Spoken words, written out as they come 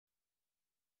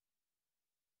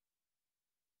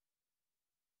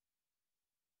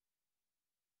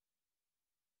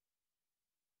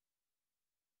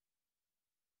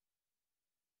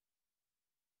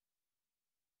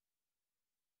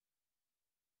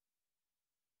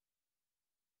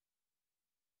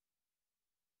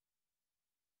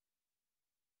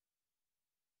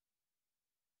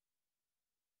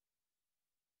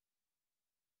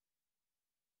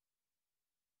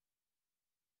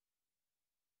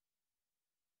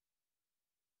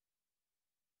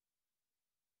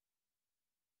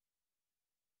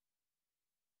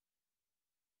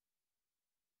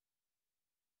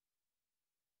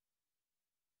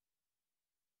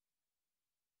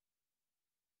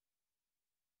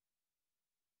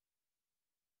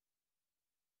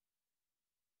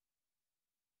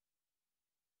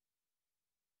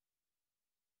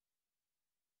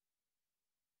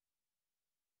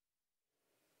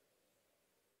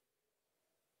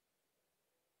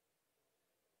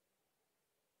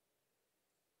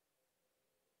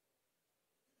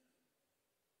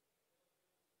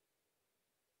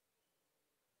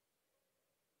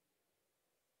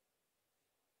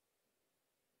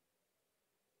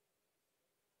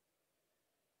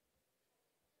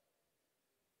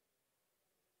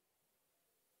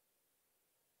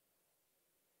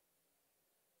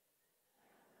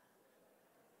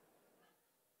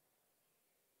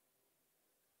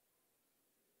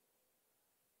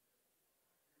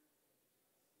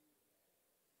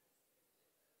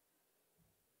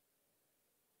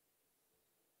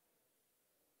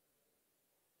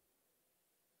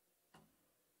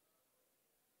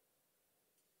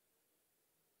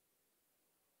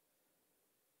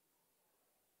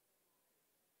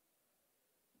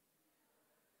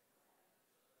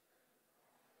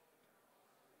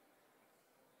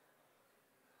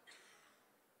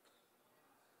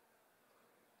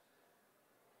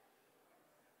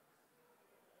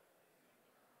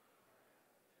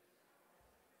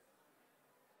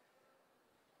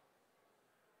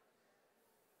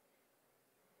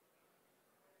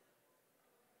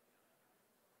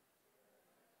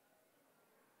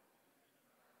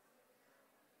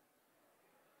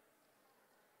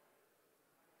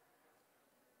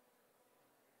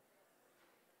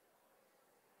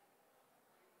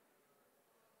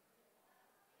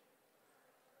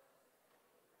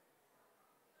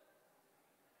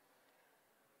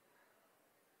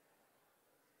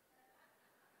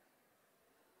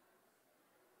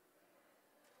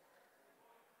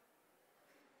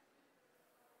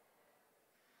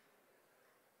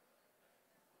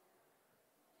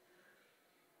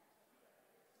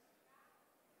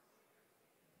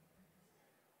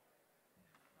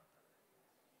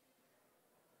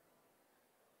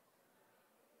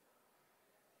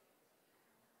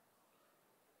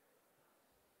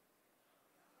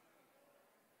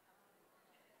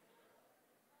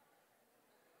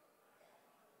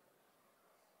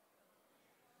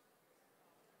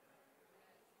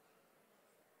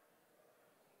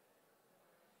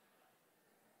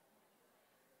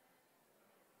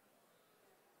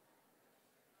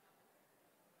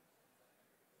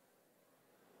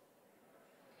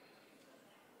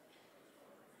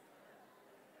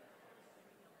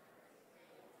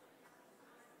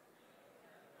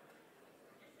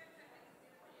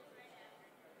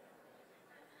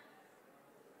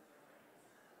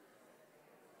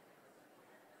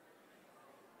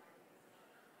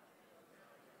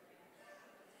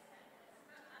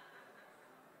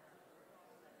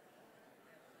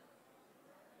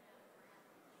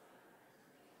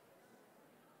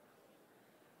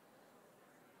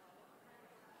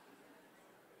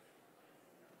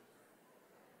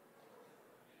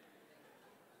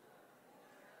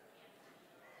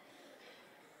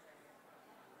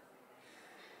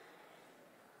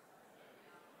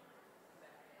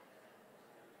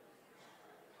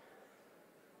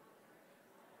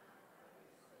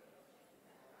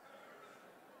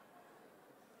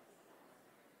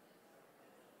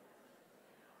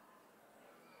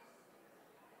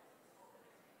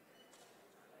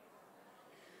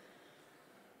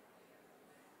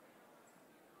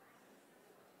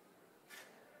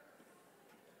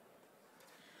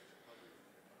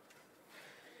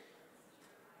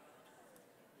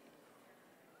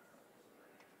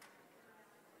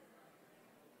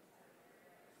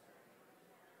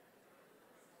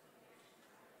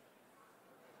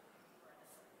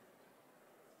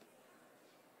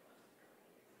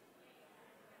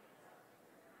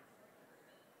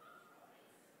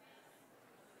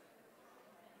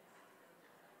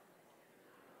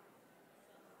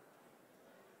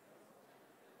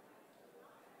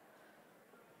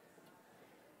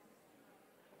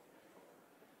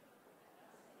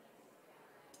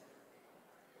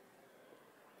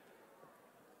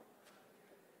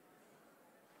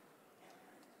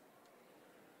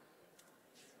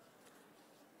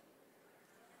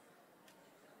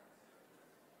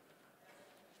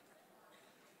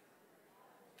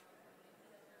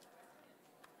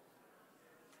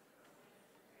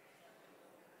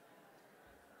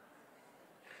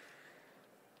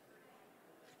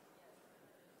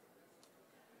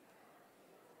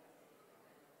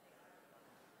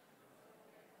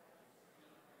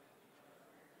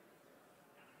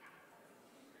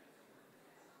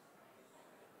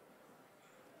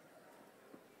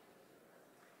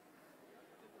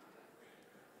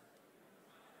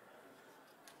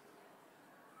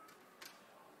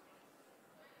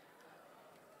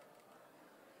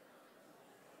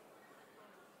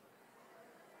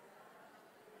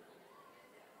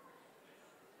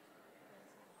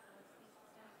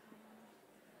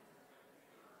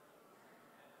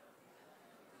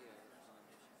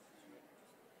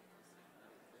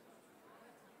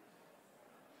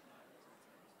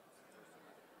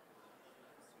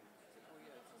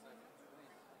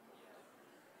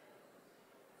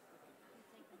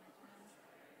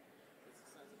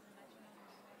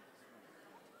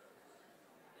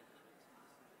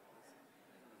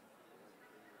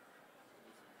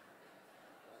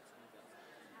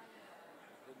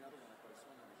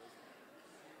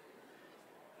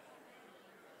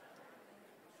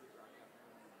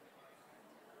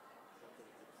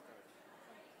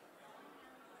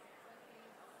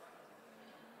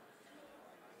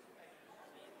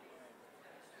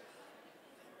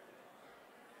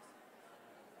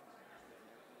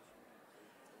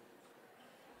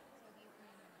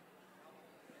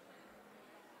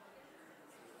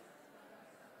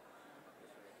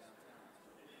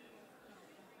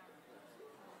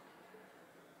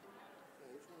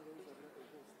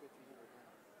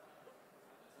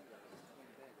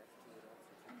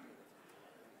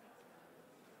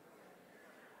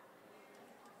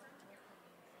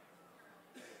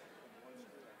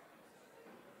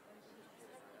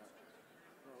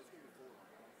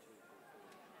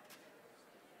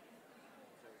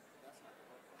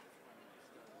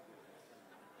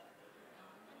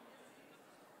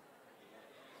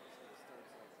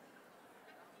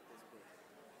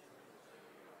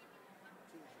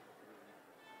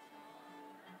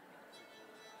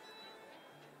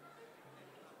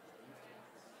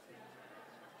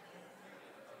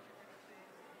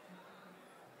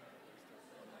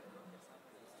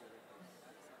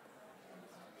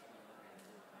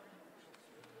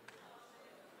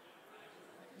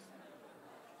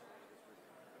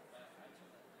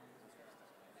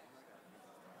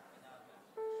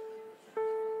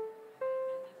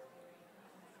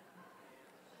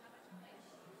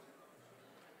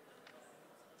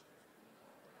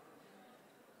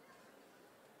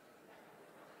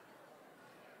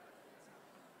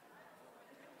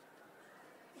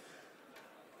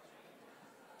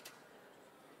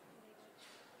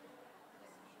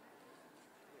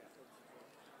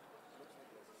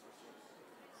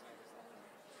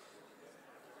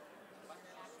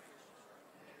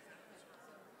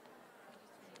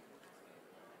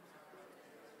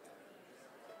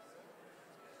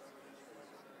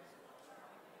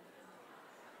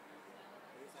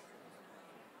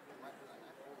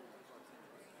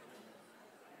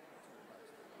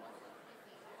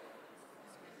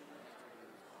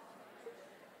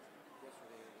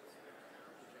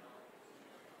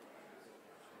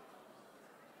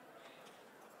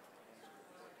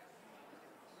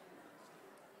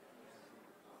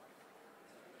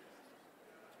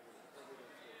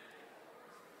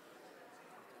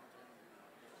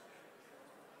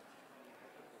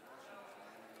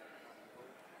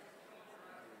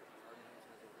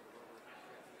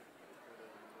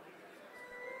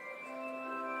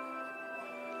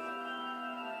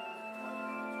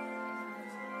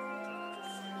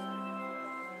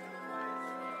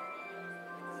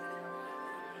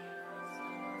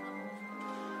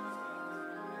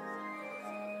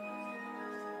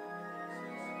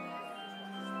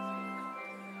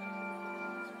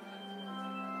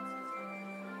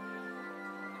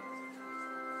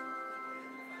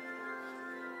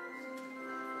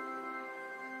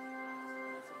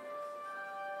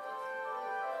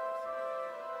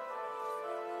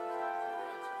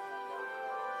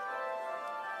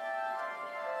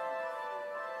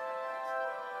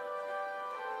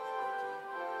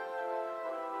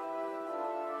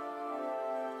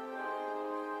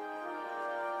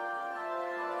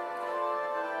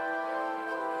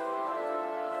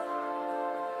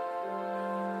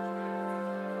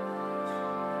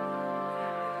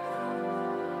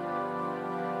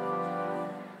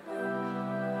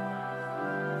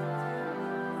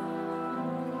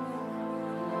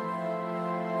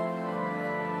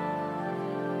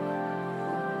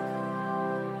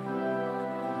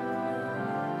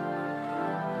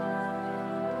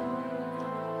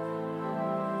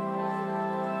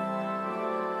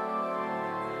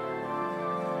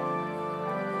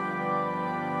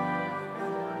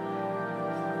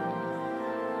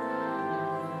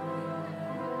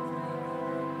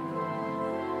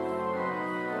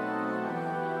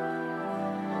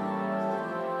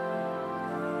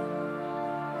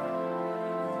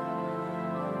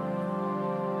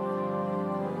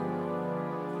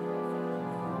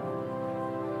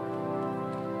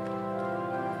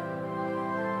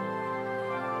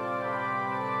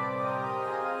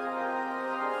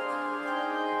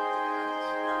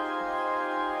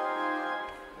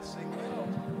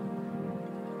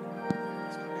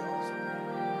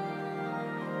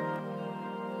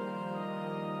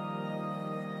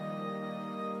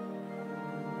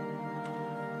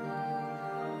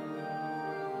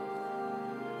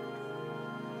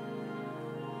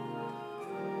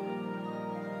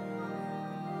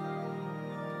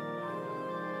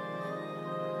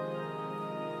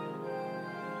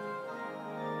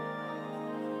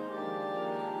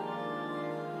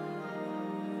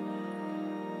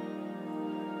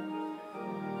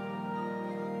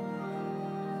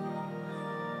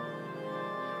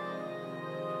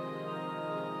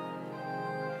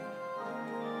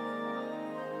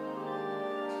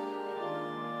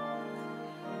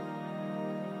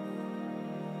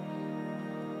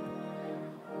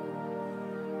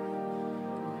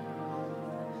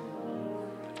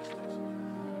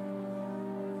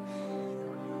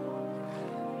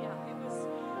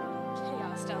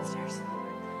downstairs.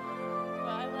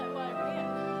 I ran.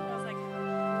 I was like,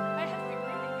 I had to be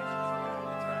reading.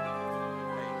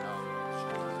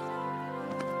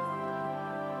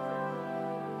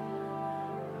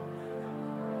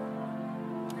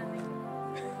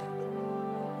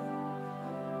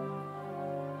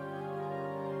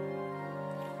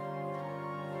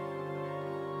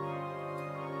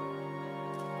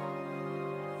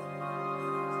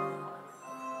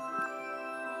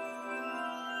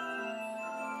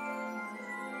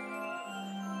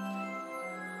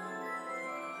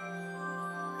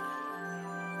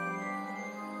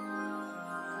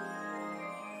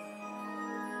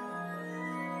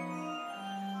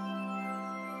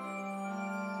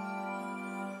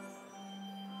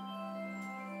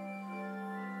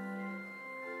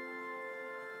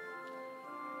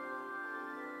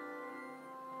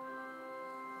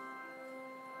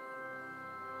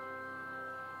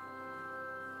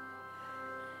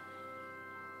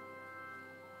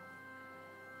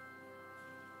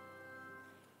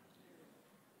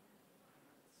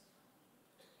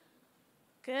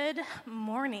 Good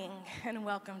morning and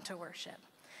welcome to worship.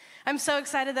 I'm so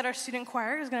excited that our student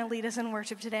choir is going to lead us in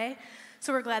worship today,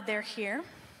 so we're glad they're here.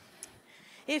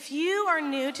 If you are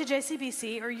new to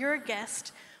JCBC or you're a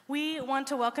guest, we want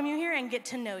to welcome you here and get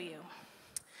to know you.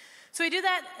 So we do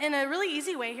that in a really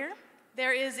easy way here.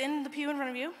 There is in the pew in front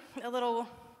of you a little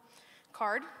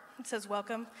card. It says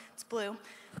welcome. It's blue.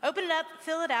 Open it up,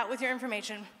 fill it out with your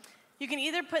information. You can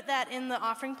either put that in the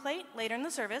offering plate later in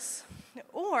the service,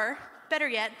 or better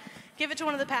yet, give it to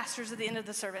one of the pastors at the end of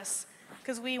the service,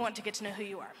 because we want to get to know who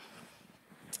you are.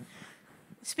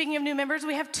 Speaking of new members,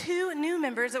 we have 2 new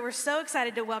members that we're so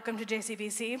excited to welcome to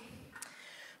JCBC.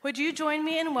 Would you join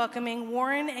me in welcoming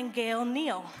Warren and Gail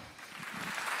Neal?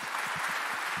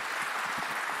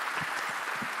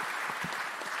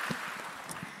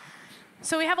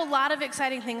 So we have a lot of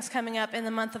exciting things coming up in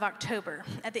the month of October.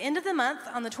 At the end of the month,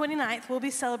 on the 29th, we'll be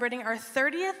celebrating our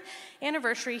 30th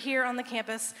anniversary here on the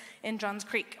campus in Johns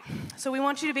Creek. So we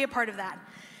want you to be a part of that.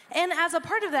 And as a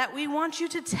part of that, we want you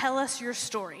to tell us your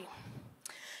story.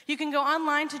 You can go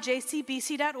online to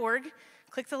jcbc.org,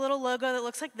 click the little logo that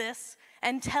looks like this,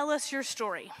 and tell us your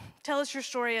story. Tell us your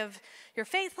story of your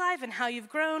faith life and how you've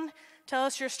grown. Tell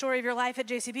us your story of your life at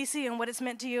JCBC and what it's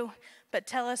meant to you, but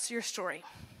tell us your story.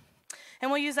 And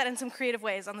we'll use that in some creative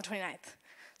ways on the 29th.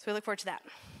 So we look forward to that.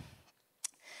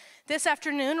 This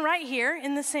afternoon, right here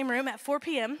in the same room at 4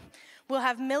 p.m., we'll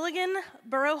have Milligan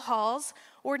Borough Hall's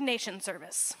ordination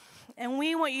service. And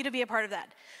we want you to be a part of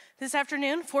that. This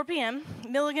afternoon, 4 p.m.,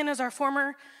 Milligan is our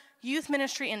former youth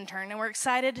ministry intern, and we're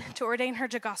excited to ordain her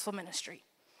to gospel ministry.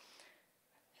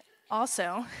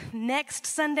 Also, next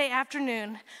Sunday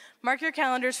afternoon, mark your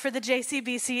calendars for the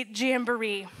JCBC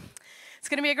Jamboree. It's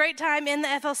going to be a great time in the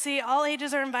FLC. All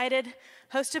ages are invited,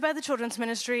 hosted by the children's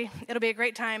ministry. It'll be a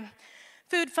great time.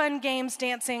 Food, fun, games,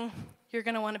 dancing. You're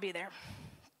going to want to be there.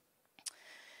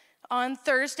 On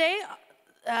Thursday,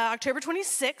 October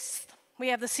 26th, we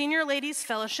have the Senior Ladies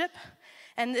Fellowship,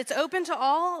 and it's open to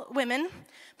all women,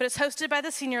 but it's hosted by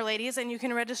the senior ladies, and you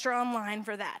can register online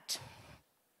for that.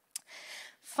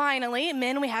 Finally,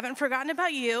 men, we haven't forgotten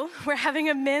about you. We're having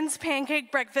a men's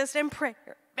pancake breakfast and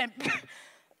prayer.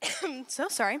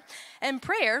 And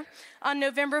prayer on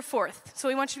November 4th. So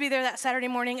we want you to be there that Saturday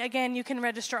morning. Again, you can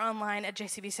register online at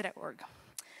jcbc.org.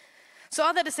 So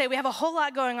all that to say, we have a whole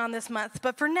lot going on this month,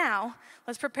 but for now,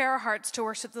 let's prepare our hearts to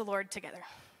worship the Lord together.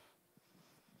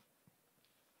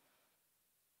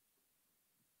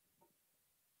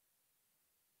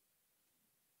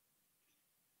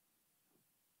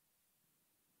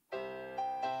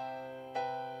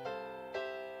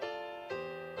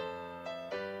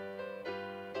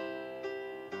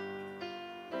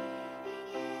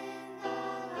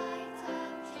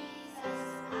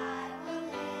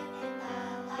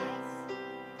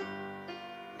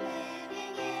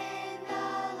 Living in the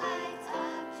light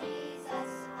of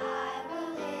Jesus.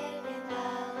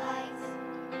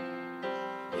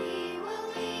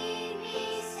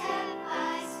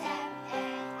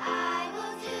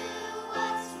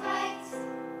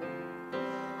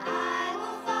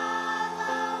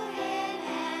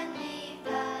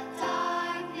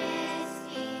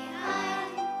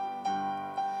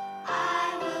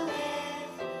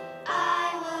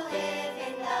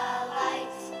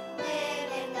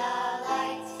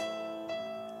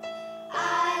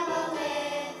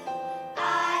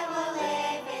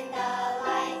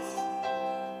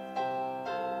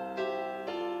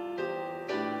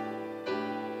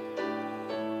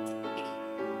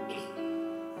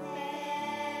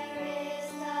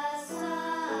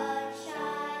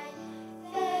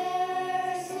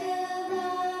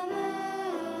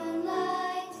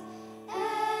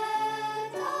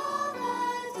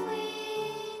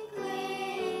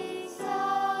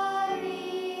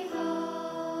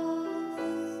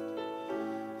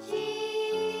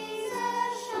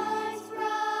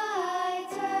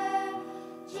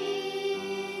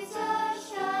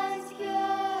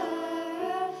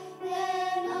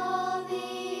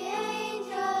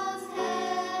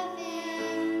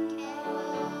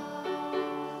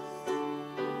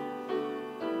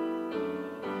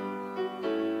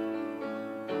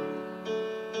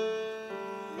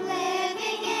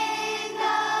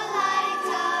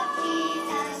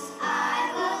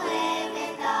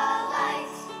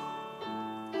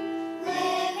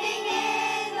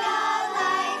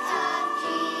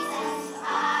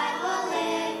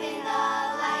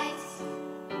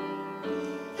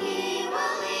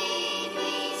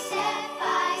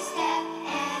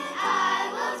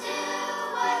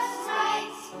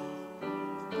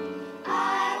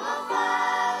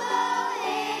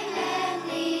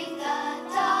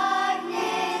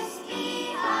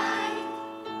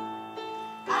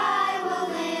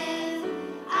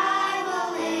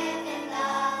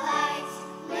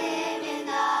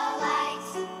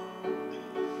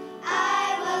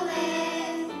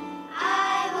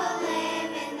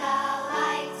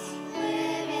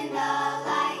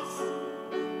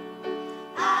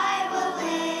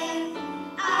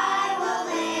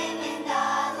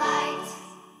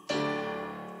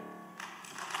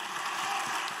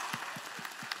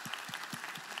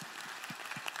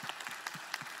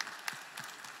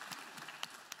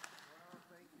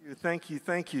 Thank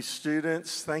you,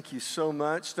 students. Thank you so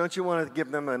much. Don't you want to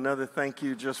give them another thank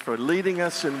you just for leading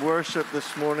us in worship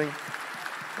this morning?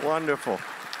 Wonderful.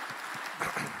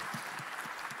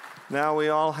 Now we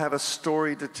all have a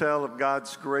story to tell of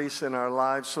God's grace in our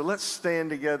lives, so let's stand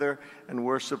together and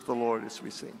worship the Lord as we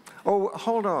sing. Oh,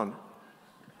 hold on.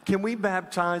 Can we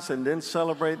baptize and then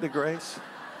celebrate the grace?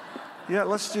 Yeah,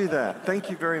 let's do that. Thank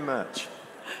you very much.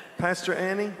 Pastor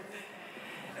Annie?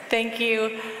 Thank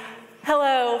you.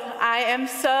 Hello, I am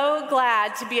so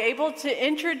glad to be able to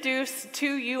introduce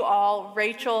to you all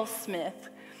Rachel Smith.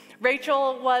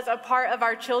 Rachel was a part of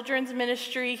our children's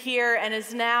ministry here and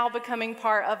is now becoming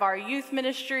part of our youth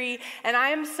ministry, and I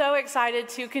am so excited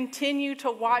to continue to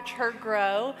watch her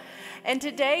grow. And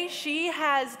today she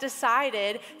has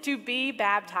decided to be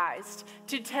baptized,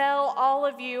 to tell all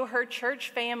of you, her church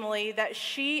family, that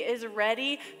she is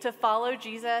ready to follow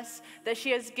Jesus, that she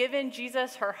has given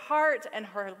Jesus her heart and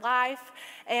her life,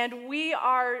 and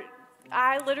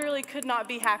I literally could not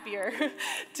be happier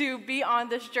to be on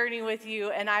this journey with you,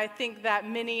 and I think that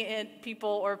many people,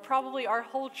 or probably our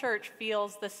whole church,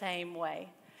 feels the same way.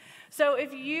 So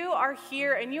if you are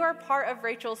here and you are part of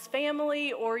Rachel's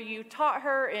family, or you taught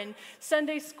her in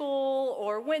Sunday school,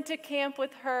 or went to camp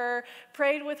with her,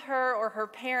 prayed with her or her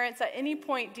parents at any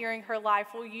point during her life,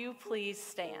 will you please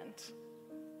stand?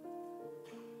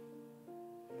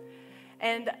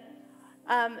 And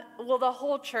will the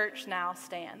whole church now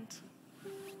stand?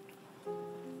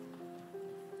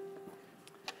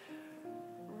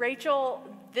 Rachel,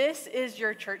 this is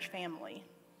your church family.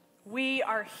 We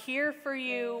are here for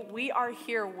you. We are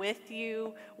here with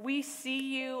you. We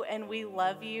see you and we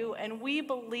love you, and we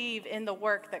believe in the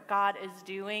work that God is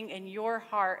doing in your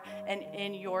heart and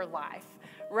in your life,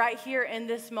 right here in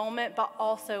this moment, but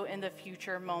also in the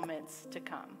future moments to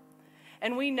come.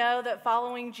 And we know that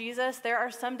following Jesus, there are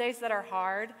some days that are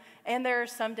hard, and there are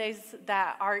some days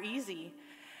that are easy.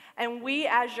 And we,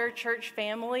 as your church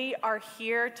family, are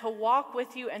here to walk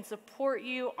with you and support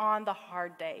you on the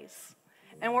hard days.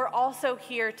 And we're also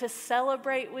here to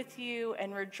celebrate with you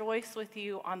and rejoice with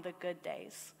you on the good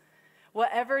days.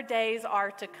 Whatever days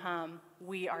are to come,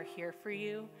 we are here for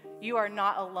you. You are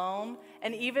not alone.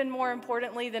 And even more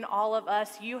importantly than all of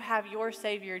us, you have your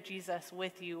Savior, Jesus,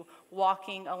 with you,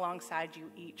 walking alongside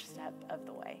you each step of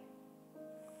the way.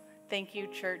 Thank you,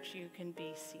 church. You can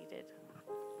be seated.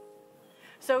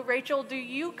 So, Rachel, do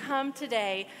you come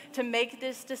today to make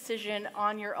this decision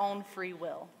on your own free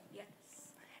will? Yes.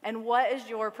 And what is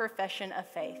your profession of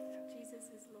faith? Jesus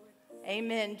is Lord.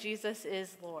 Amen. Jesus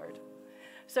is Lord.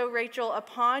 So, Rachel,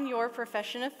 upon your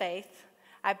profession of faith,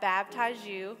 I baptize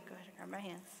you. Go ahead and grab my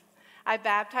hands. I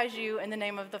baptize you in the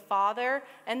name of the Father,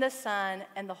 and the Son,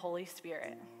 and the Holy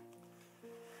Spirit.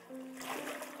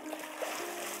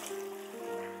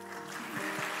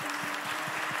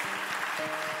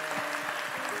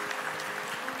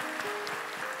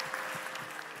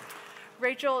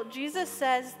 Rachel, Jesus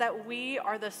says that we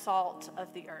are the salt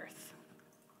of the earth.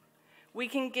 We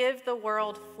can give the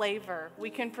world flavor.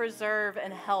 We can preserve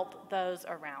and help those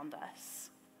around us.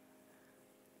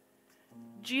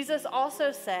 Jesus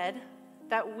also said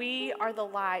that we are the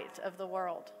light of the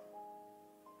world.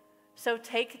 So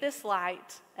take this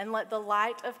light and let the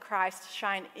light of Christ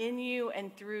shine in you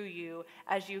and through you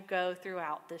as you go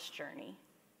throughout this journey.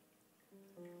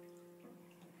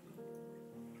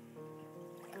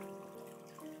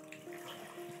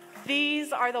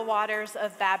 These are the waters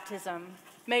of baptism.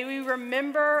 May we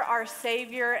remember our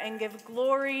Savior and give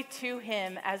glory to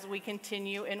him as we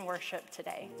continue in worship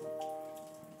today.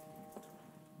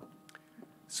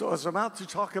 So I was about to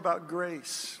talk about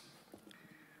grace.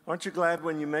 Aren't you glad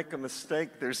when you make a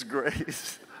mistake, there's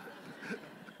grace?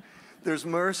 There's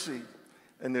mercy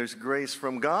and there's grace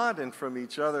from God and from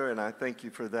each other, and I thank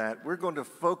you for that. We're going to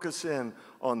focus in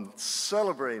on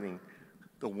celebrating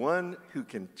the one who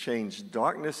can change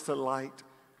darkness to light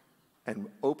and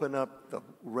open up the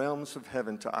realms of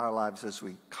heaven to our lives as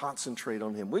we concentrate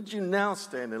on him. Would you now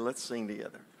stand and let's sing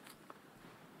together?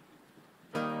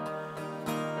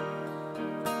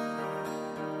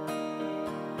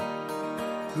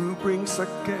 Who brings a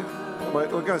gift?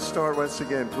 Wait, we're going to start once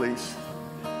again, please.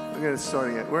 We're going to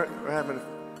start again. We're having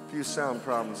a few sound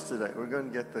problems today. We're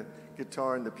going to get the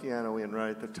guitar and the piano in right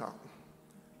at the top.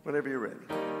 Whenever you're ready.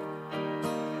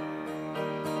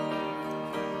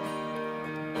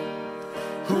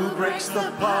 Who breaks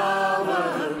the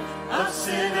power of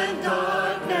sin and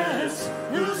darkness,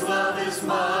 whose love is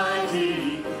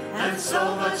mighty and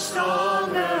so much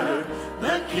stronger,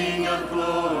 the King of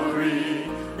glory,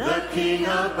 the King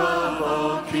above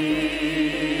all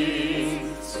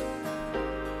kings.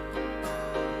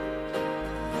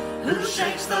 who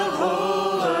shakes the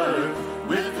whole earth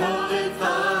with cold and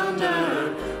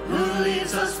thunder, who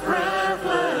leaves us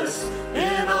breathless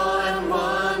in awe and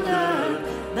wonder,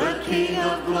 the King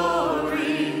of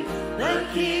glory, the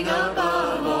King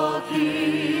above all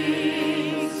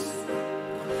kings.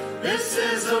 This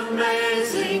is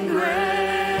amazing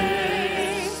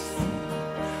grace.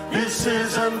 This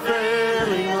is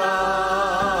unfailing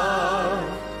love,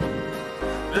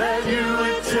 that you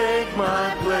would take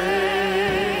my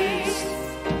place,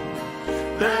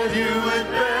 that you would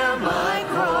bear my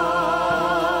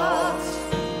cross,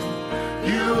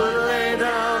 you would lay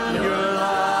down your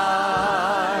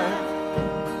life,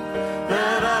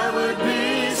 that I would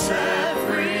be set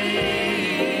free.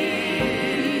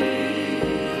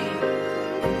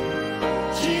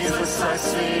 Jesus, I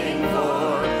sing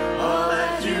for all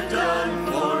that you've done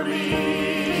for me.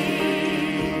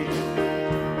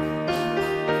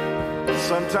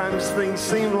 Sometimes things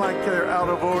seem like they're out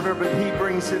of order, but he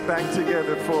brings it back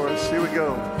together for us. Here we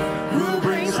go. Who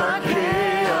brings our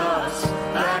chaos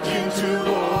back into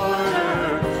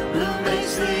order, who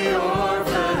makes the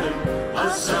orphan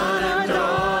a son and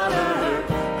daughter,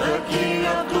 the King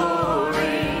of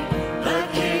glory, the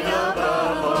King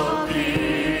above all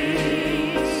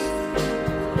kings.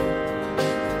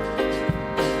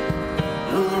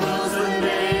 Who rules the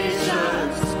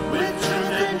nations with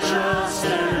truth and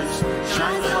justice,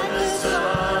 shines like the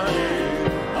sun in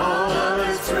all of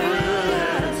its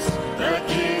brilliance, the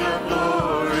King of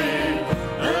glory,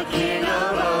 the King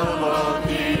above all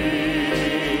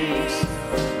kings.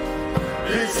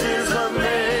 This is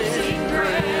amazing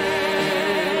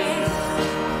grace.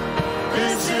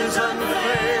 This is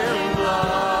unfailing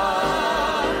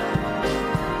love,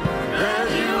 that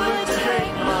you would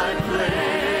take my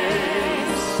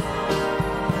place,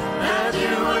 that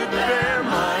you would bear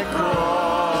my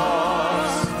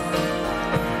cross,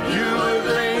 you would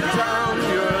lay down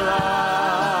your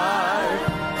life,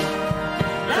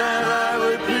 that I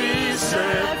would be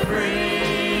set free.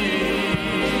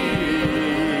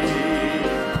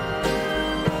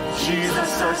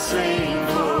 Jesus, I sing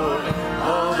for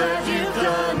all that you've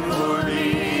done for me.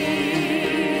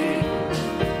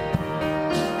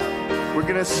 We're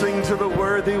going to sing to the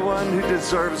worthy one who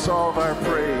deserves all of our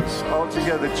praise. All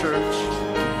together, church.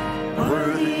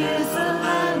 Worthy is the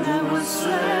Lamb who was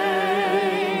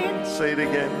slain. Say it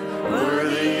again.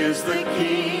 Worthy is the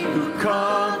King who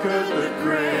conquered the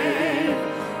grave.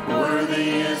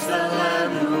 Worthy is the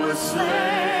Lamb who was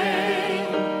slain.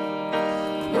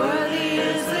 Worthy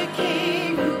is the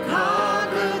King who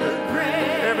conquered the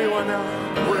grave. Everyone now.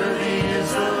 Worthy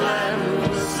is the Lamb who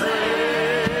was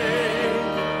slain.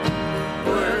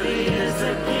 Worthy is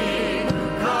the King who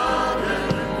conquered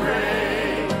the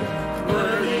grave.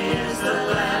 Worthy is the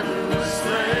Lamb who was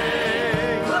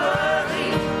slain. Worthy,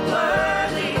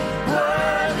 worthy,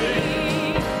 worthy.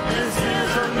 This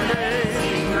is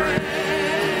amazing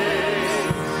grace.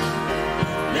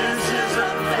 This is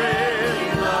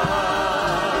unfailing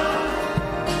love,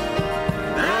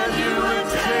 that you would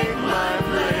take my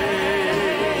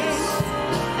place,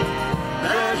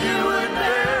 that you would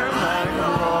bear my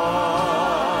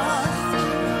cross,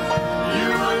 you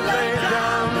would lay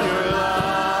down your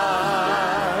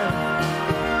life,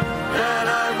 that I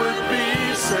would be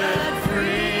set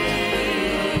free.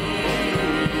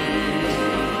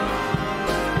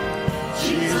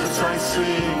 Jesus, I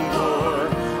sing for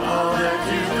all that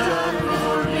you've done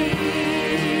for me.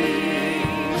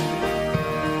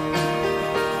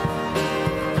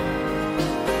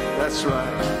 That's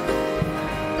right.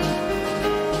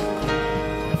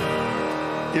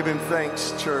 Give him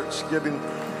thanks, church. Give him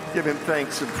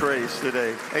thanks and praise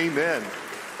today. Amen.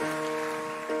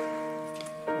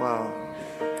 Wow.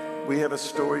 We have a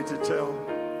story to tell.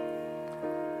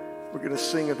 We're going to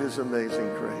sing of his amazing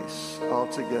grace all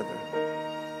together.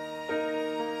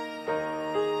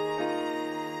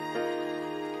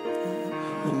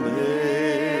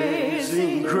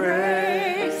 Amazing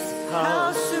grace,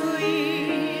 how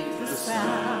sweet the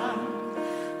sound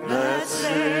that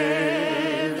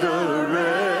saved a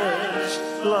wretch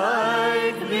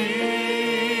like me.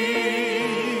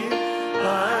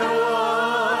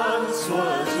 I once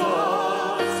was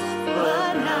lost,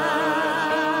 but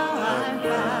now I'm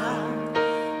found.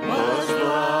 Was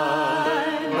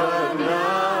blind, but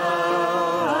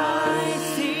now I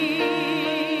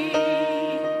see.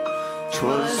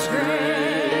 'Twas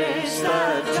grace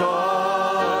that taught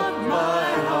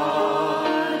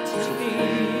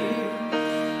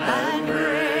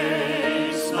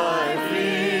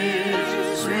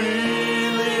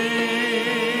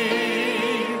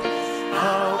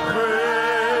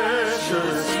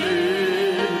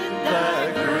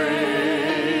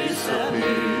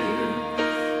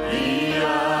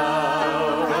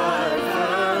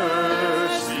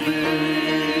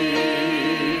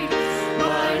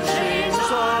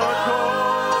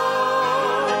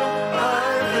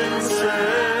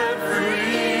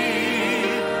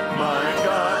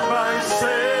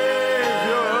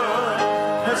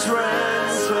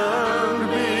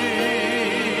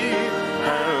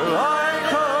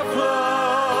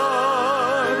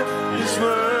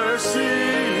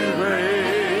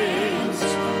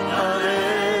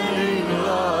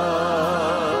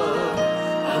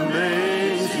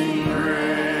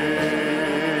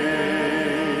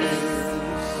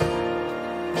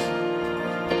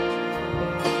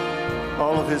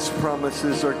His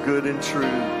promises are good and true.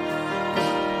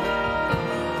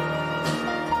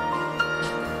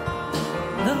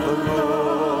 The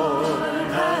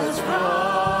Lord has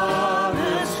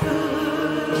promised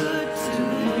good to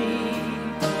me.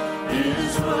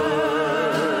 His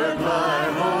word my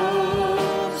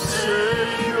hope secures.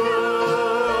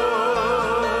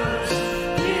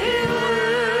 He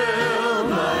will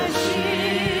my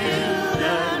shield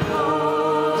and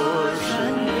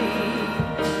portion be,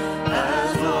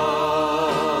 as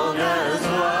long as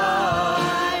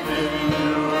life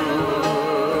endures.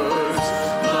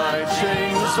 My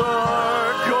chains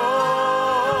are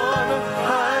gone,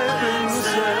 I've been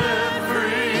set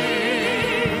free.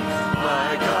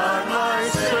 My God, my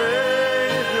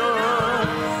Savior,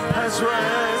 has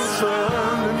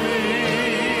ransomed me.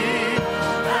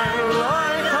 And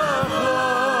like a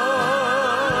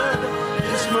flood,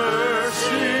 His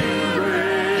mercy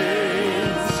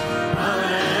reigns.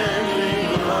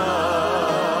 Unending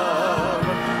love,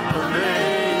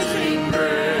 amazing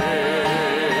grace.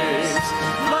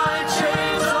 My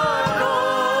chains are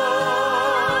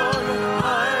gone,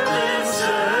 I've been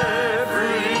set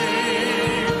free.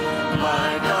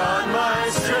 My God, my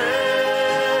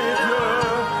Savior,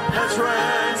 has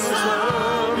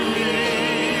ransomed me.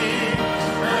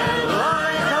 And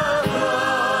like a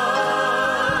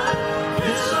flood,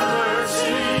 His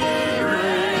mercy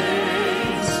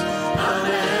reigns.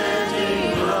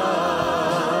 Unending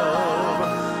love,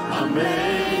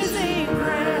 amazing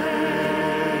grace.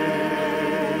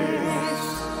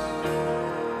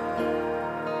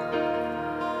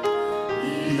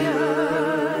 The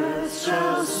earth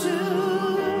shall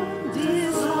soon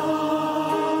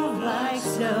dissolve like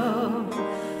snow.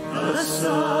 The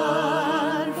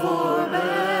sun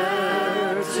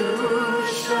forbear to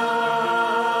shine.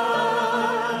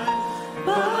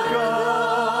 But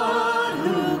God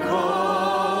who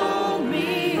called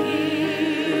me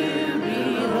here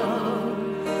below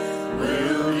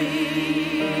will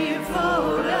be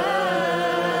forever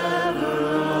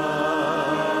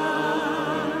mine.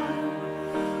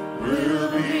 Will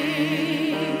be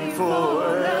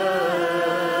forever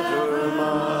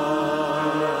mine.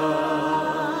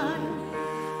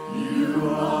 You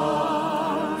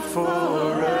are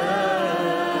forever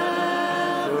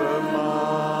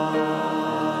mine.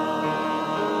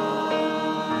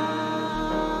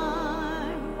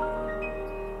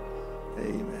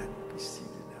 Amen. Be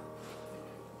seated now.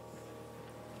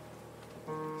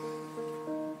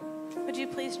 Would you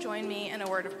please join me in a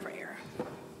word of prayer?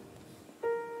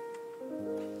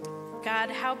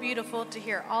 God, how beautiful to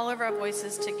hear all of our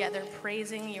voices together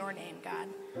praising your name, God.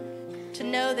 To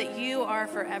know that you are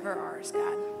forever ours,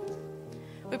 God.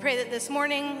 We pray that this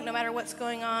morning, no matter what's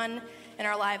going on in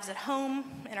our lives at home,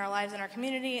 in our lives in our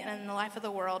community, and in the life of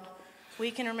the world, we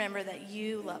can remember that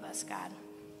you love us, God.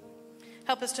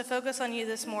 Help us to focus on you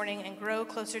this morning and grow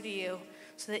closer to you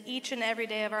so that each and every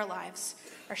day of our lives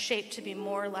are shaped to be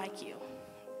more like you.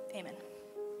 Amen.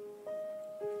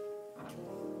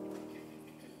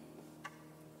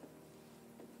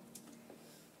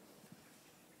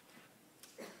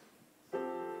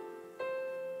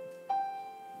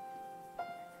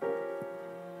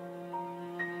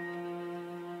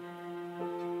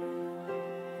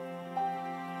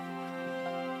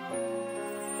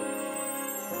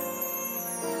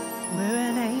 We're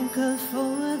an anchor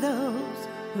for those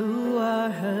who are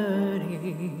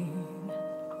hurting.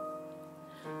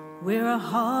 We're a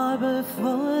harbor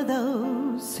for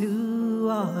those who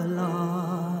are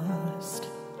lost.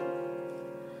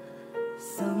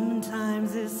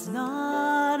 Sometimes it's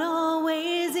not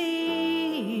always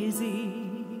easy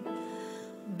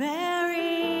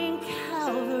bearing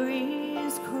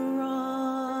Calvary's cross.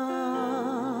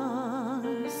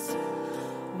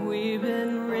 We've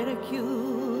been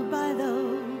ridiculed by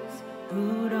those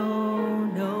who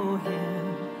don't know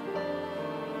Him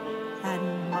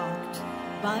and mocked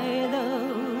by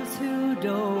those who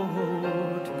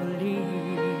don't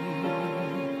believe.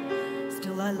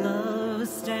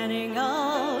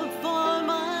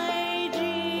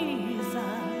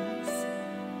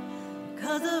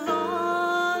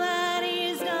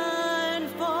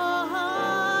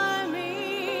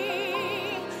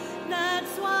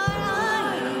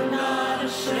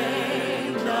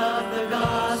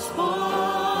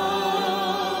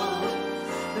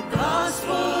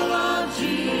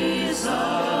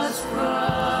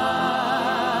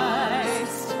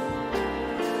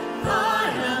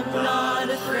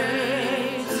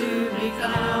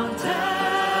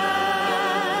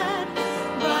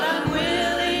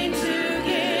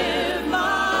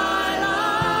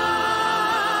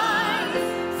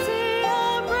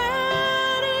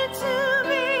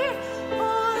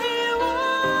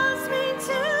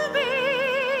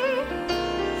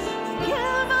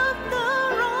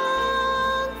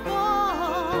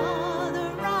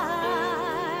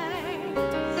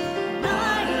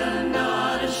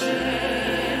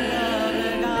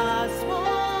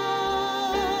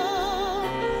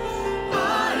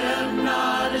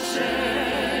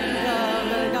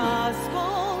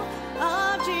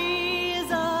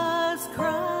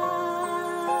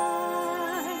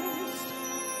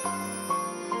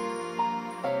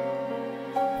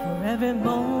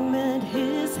 moment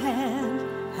his hand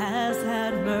has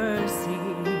had mercy,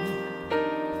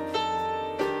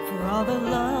 for all the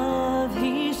love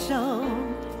he's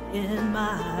shown in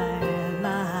my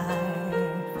life.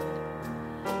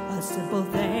 A simple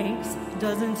thanks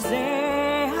doesn't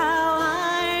say how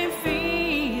I'm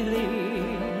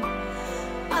feeling.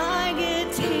 I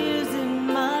get tears in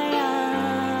my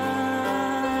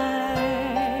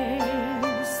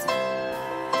eyes.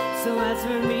 So as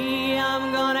for me,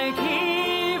 I'm gonna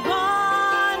keep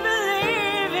on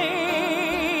believing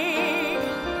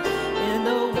in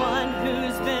the one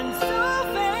who's been so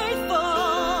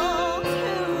faithful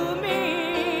to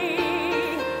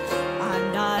me.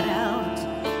 I'm not out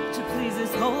to please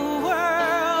this whole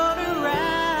world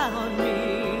around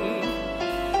me.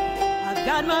 I've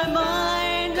got my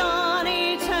mind on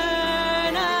eternity.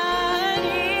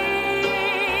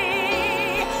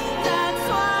 That's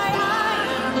why I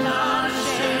am not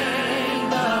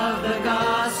ashamed of the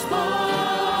gospel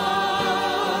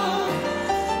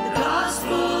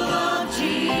of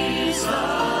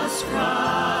Jesus Christ.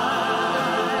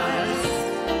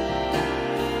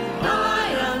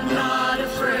 I am not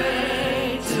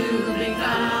afraid to be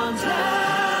counted,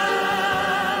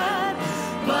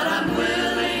 but I'm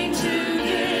willing to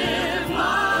give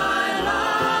my life.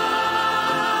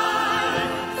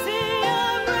 See,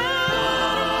 I'm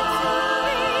ready to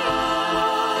be.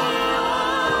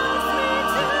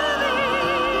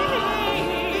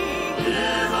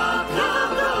 Give up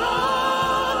the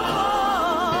whole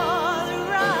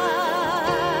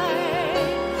right.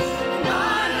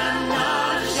 I am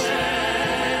not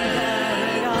ashamed of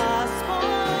the gospel.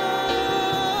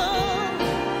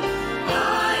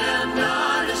 I am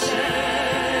not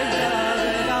ashamed of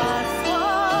the gospel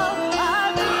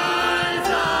of Jesus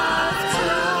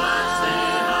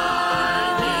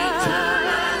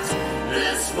Christ.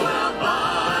 This world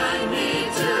bind me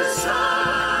to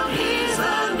some. He's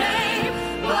a name,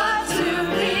 but to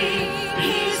me,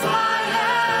 he's my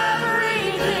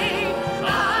everything.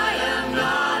 I am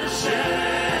not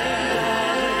ashamed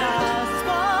of the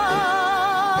gospel.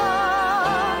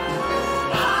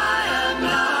 I am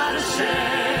not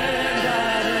ashamed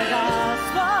of the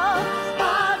gospel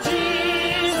of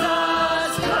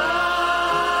Jesus Christ.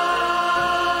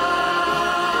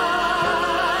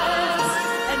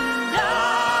 And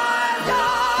I've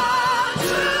got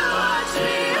too much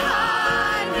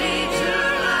behind me to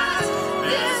last.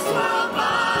 This world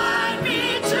bind me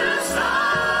to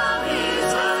some.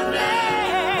 He's a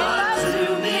name, but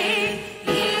to me,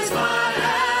 he's my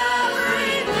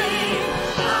everything.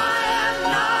 I am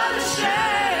not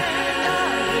ashamed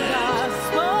of the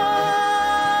gospel.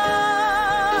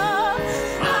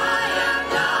 I am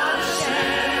not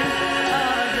ashamed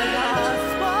of the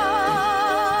gospel.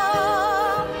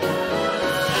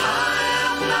 I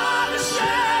am not ashamed.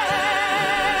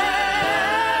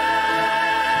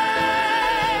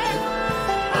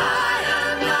 I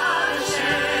am not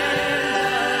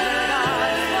ashamed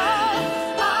of the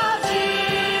gospel of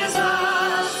Jesus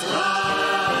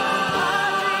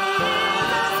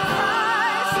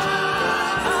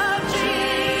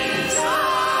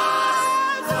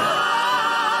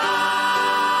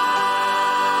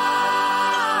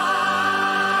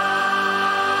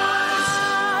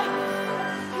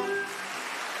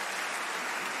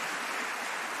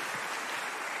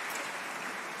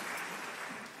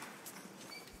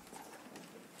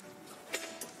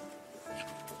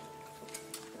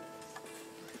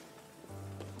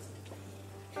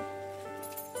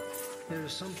There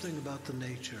is something about the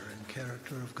nature and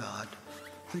character of God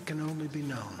that can only be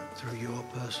known through your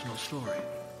personal story,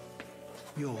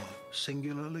 your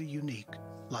singularly unique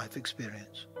life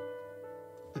experience,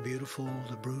 the beautiful,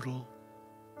 the brutal,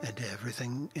 and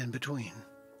everything in between.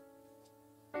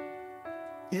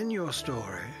 In your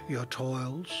story, your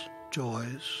toils,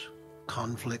 joys,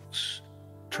 conflicts,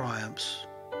 triumphs,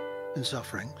 and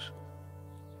sufferings,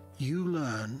 you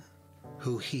learn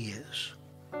who He is.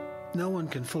 No one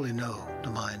can fully know the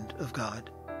mind of God.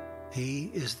 He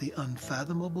is the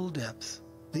unfathomable depth,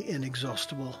 the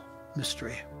inexhaustible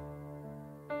mystery.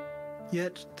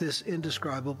 Yet this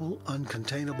indescribable,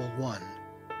 uncontainable one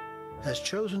has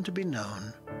chosen to be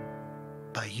known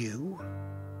by you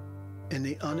in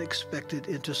the unexpected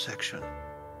intersection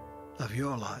of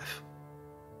your life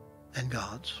and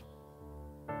God's.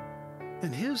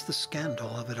 And here's the scandal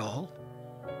of it all.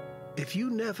 If you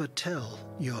never tell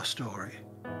your story,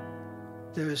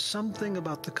 there is something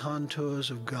about the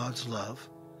contours of God's love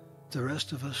the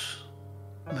rest of us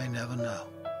may never know.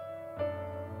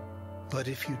 But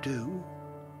if you do,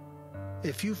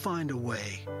 if you find a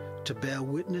way to bear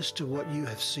witness to what you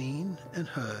have seen and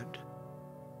heard,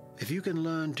 if you can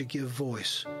learn to give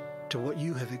voice to what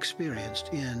you have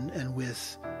experienced in and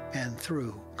with and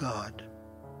through God,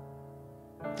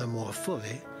 the more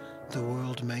fully the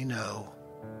world may know.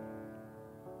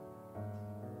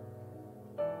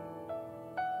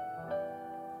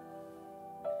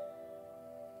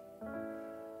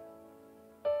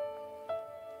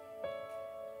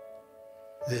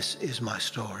 This is my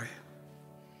story.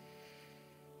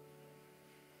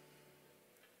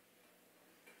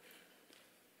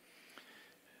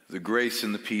 The grace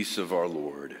and the peace of our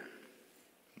Lord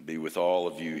be with all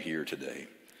of you here today.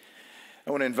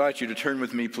 I want to invite you to turn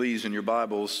with me, please, in your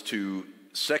Bibles to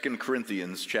 2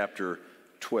 Corinthians chapter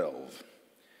 12.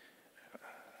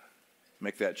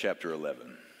 Make that chapter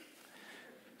 11.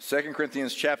 2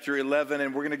 Corinthians chapter 11,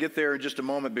 and we're going to get there in just a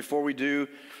moment. Before we do,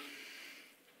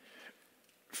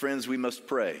 friends, we must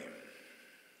pray.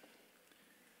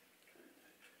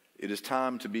 It is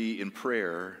time to be in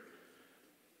prayer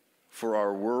for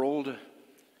our world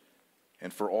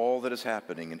and for all that is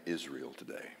happening in Israel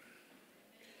today.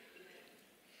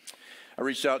 I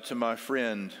reached out to my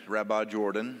friend, Rabbi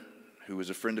Jordan, who is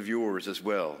a friend of yours as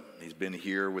well. He's been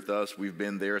here with us. We've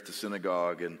been there at the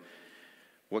synagogue. And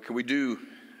what can we do,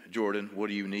 Jordan? What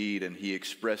do you need? And he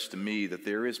expressed to me that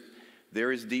there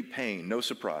is deep pain, no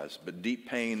surprise, but deep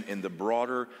pain in the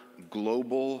broader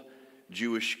global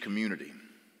Jewish community.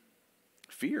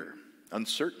 Fear,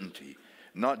 uncertainty,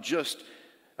 not just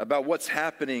about what's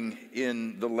happening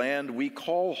in the land we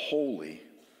call holy,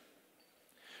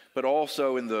 but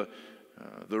also in the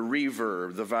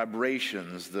reverb, the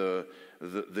vibrations, the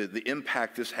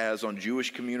impact this has on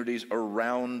Jewish communities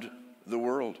around the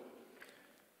world.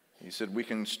 He said we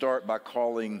can start by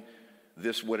calling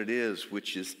this what it is,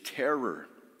 which is terror.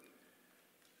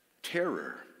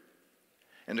 Terror.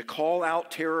 And to call out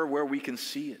terror where we can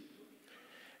see it.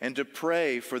 And to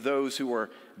pray for those who are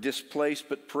displaced,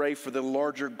 but pray for the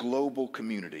larger global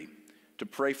community. To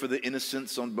pray for the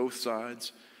innocents on both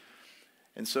sides.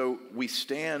 And so we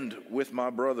stand with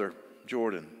my brother,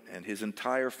 Jordan, and his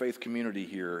entire faith community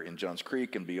here in Johns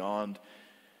Creek and beyond.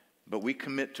 But we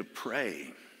commit to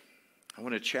pray. I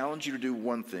want to challenge you to do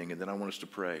one thing, and then I want us to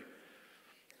pray.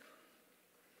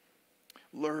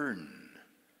 Learn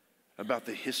about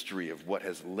the history of what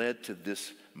has led to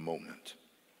this moment.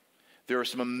 There are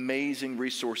some amazing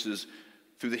resources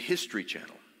through the History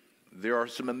Channel. There are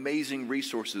some amazing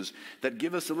resources that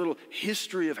give us a little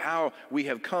history of how we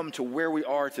have come to where we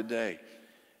are today.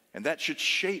 And that should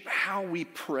shape how we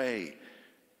pray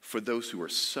for those who are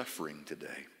suffering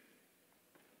today.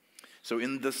 So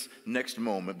in this next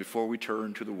moment, before we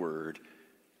turn to the Word,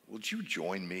 would you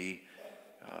join me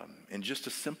in just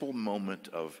a simple moment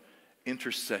of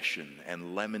intercession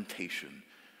and lamentation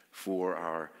for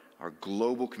our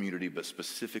global community, but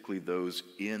specifically those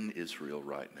in Israel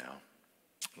right now?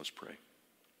 Let's pray.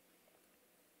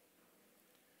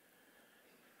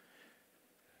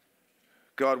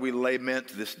 God, we lament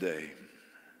this day.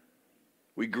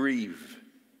 We grieve.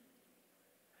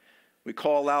 We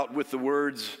call out with the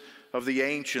words of the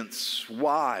ancients,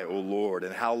 why, O Lord,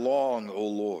 and how long, O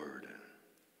Lord?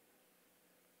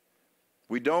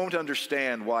 We don't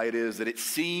understand why it is that it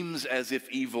seems as if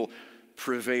evil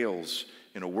prevails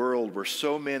in a world where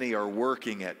so many are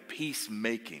working at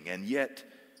peacemaking, and yet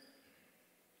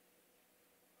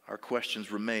our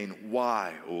questions remain,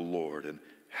 why, O Lord, and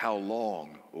how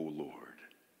long, O Lord?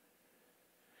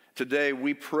 Today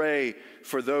we pray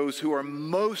for those who are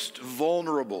most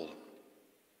vulnerable,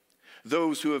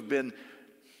 those who have been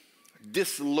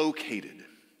dislocated,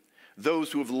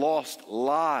 those who have lost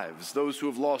lives, those who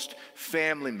have lost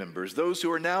family members, those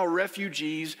who are now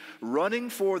refugees running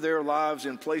for their lives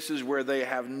in places where they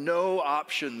have no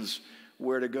options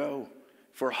where to go,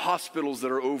 for hospitals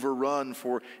that are overrun,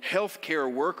 for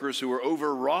healthcare workers who are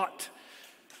overwrought.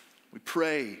 We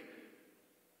pray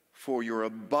for your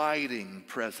abiding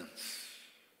presence.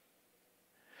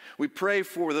 We pray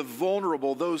for the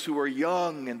vulnerable, those who are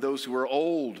young and those who are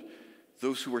old,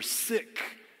 those who are sick,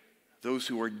 those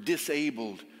who are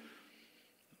disabled.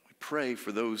 We pray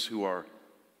for those who are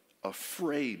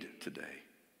afraid today.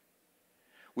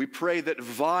 We pray that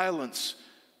violence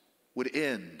would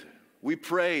end. We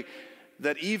pray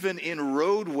that even in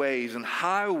roadways and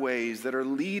highways that are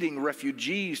leading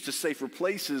refugees to safer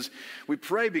places, we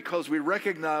pray because we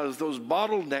recognize those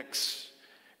bottlenecks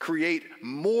create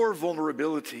more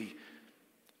vulnerability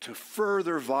to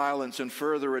further violence and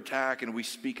further attack, and we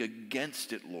speak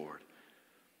against it, Lord.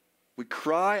 We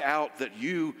cry out that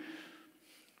you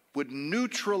would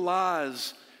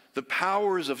neutralize the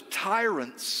powers of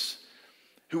tyrants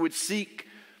who would seek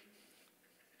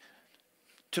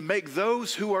to make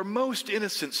those who are most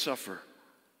innocent suffer.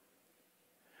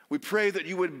 We pray that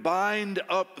you would bind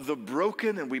up the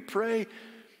broken, and we pray,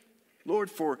 Lord,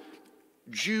 for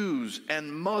Jews and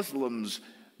Muslims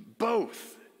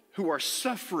both who are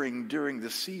suffering during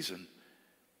this season.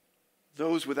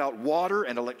 Those without water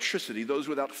and electricity, those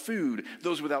without food,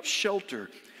 those without shelter,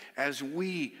 as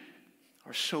we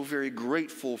are so very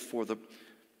grateful for the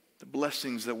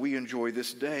blessings that we enjoy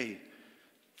this day,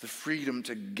 the freedom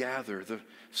to gather, the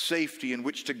safety in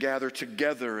which to gather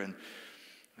together, and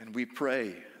we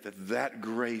pray that that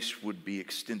grace would be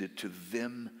extended to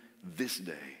them this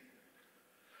day.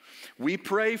 We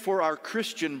pray for our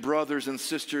Christian brothers and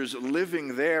sisters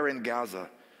living there in Gaza.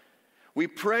 We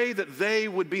pray that they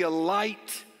would be a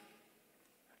light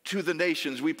to the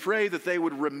nations. We pray that they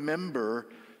would remember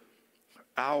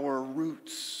our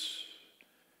roots,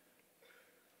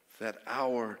 that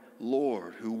our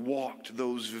Lord, who walked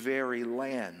those very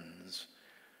lands,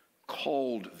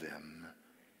 called them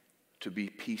to be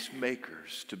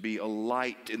peacemakers, to be a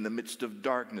light in the midst of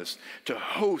darkness, to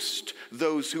host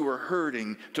those who are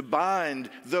hurting, to bind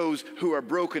those who are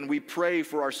broken. We pray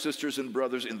for our sisters and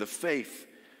brothers in the faith,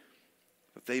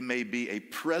 that they may be a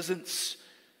presence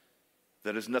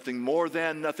that is nothing more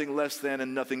than, nothing less than,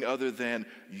 and nothing other than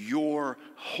your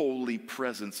holy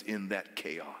presence in that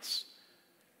chaos.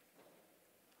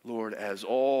 Lord, as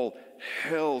all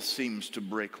hell seems to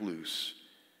break loose,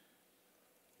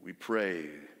 we pray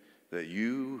that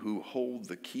you who hold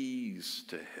the keys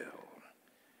to hell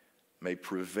may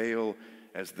prevail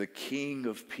as the King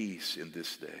of peace in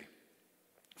this day.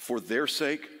 For their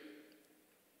sake,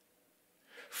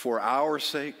 for our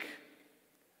sake,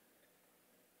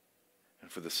 and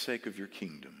for the sake of your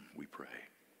kingdom, we pray.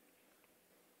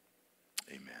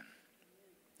 Amen.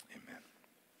 Amen.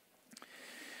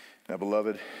 Now,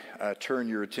 beloved,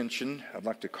 I'd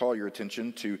like to call your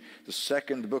attention to the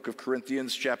second book of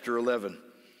Corinthians, chapter 11.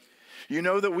 You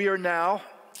know that we are now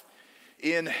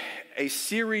in a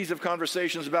series of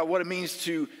conversations about what it means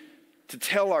to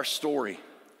tell our story.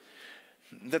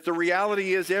 That the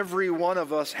reality is every one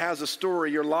of us has a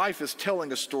story. Your life is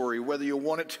telling a story, whether you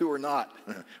want it to or not,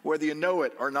 whether you know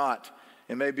it or not.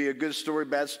 It may be a good story,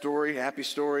 bad story, happy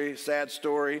story, sad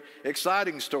story,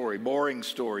 exciting story, boring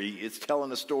story. It's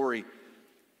telling a story.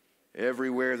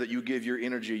 Everywhere that you give your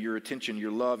energy, your attention,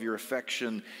 your love, your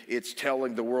affection, it's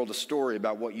telling the world a story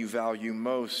about what you value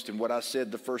most. And what I said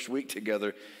the first week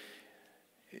together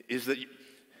is that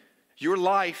your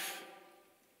life,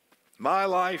 my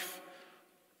life,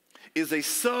 is a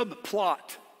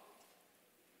subplot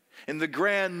in the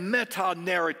grand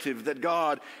meta-narrative that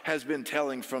God has been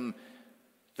telling from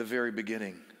the very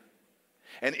beginning.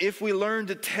 And if we learn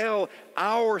to tell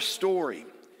our story,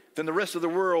 then the rest of the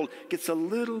world gets a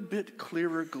little bit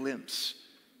clearer glimpse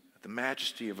at the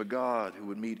majesty of a God who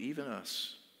would meet even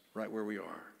us right where we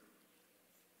are.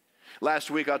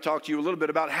 Last week I talked to you a little bit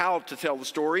about how to tell the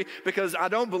story, because I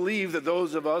don't believe that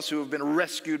those of us who have been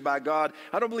rescued by God,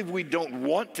 I don't believe we don't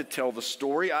want to tell the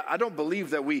story. I don't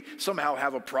believe that we somehow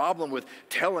have a problem with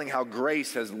telling how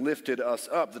grace has lifted us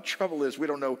up. The trouble is we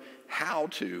don't know how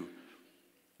to.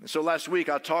 And so last week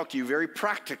I talked to you very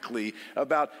practically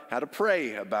about how to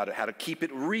pray about it, how to keep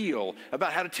it real,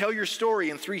 about how to tell your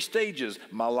story in 3 stages: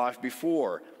 my life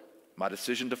before, my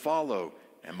decision to follow,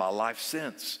 and my life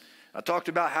since. I talked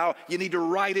about how you need to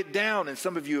write it down, and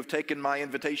some of you have taken my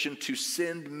invitation to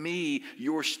send me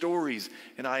your stories,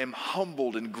 and I am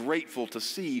humbled and grateful to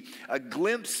see a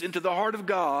glimpse into the heart of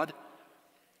God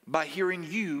by hearing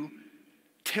you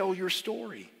tell your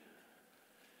story.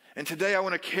 And today I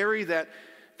want to carry that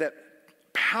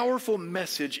powerful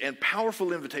message and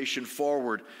powerful invitation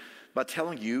forward by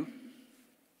telling you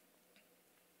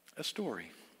a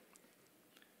story.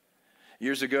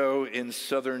 Years ago in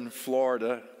southern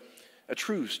Florida, a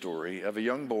true story of a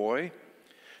young boy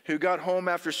who got home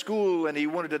after school and he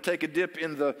wanted to take a dip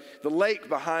in the lake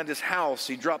behind his house.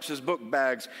 He drops his book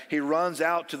bags. He runs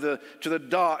out to the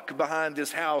dock behind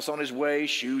his house. On his way,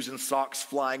 shoes and socks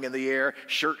flying in the air.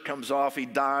 Shirt comes off. He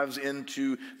dives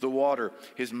into the water.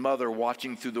 His mother,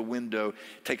 watching through the window,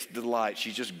 takes delight.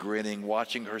 She's just grinning,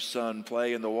 watching her son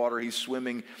play in the water. He's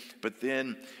swimming. But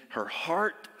then her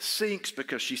heart sinks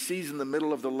because she sees in the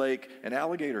middle of the lake an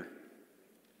alligator.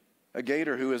 A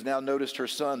gator who has now noticed her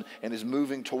son and is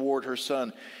moving toward her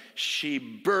son. She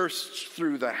bursts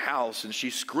through the house and she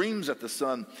screams at the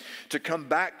son to come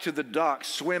back to the dock,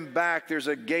 swim back. There's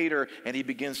a gator, and he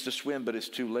begins to swim, but it's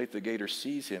too late. The gator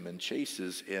sees him and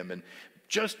chases him. And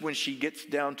just when she gets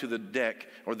down to the deck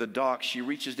or the dock, she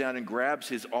reaches down and grabs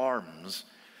his arms,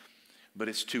 but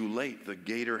it's too late. The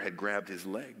gator had grabbed his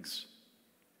legs,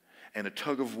 and a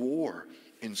tug of war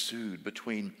ensued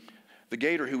between The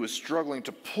gator who was struggling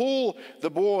to pull the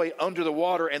boy under the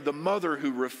water, and the mother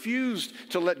who refused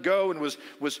to let go and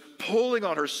was pulling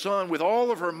on her son with all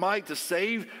of her might to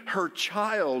save her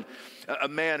child. A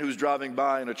man who's driving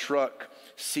by in a truck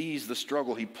sees the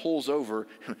struggle. He pulls over,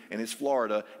 and it's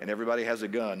Florida, and everybody has a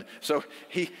gun. So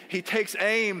he takes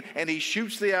aim, and he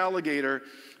shoots the alligator,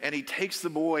 and he takes the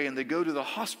boy, and they go to the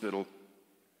hospital,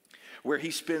 where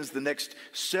he spends the next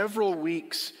several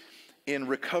weeks in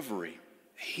recovery,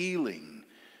 healing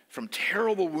from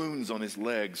terrible wounds on his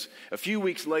legs. A few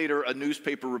weeks later, a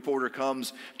newspaper reporter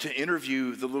comes to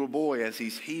interview the little boy as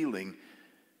he's healing.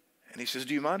 And he says,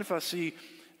 "Do you mind if I see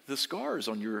the scars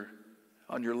on your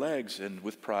legs?" And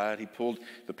with pride, he pulled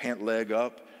the pant leg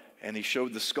up and he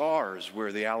showed the scars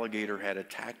where the alligator had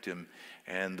attacked him.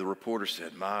 And the reporter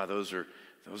said, "My, those are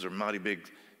mighty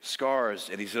big scars."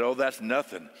 And he said, "Oh, that's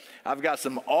nothing. I've got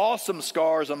some awesome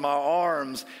scars on my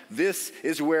arms. This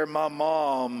is where my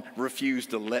mom refused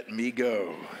to let me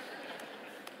go."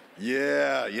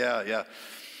 Yeah.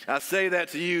 I say that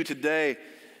to you today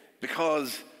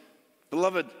because,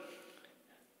 beloved,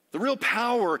 the real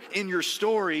power in your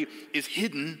story is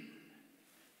hidden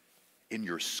in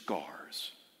your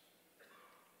scars.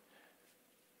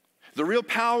 The real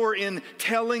power in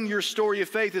telling your story of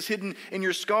faith is hidden in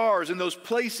your scars, in those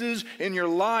places in your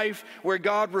life where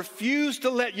God refused to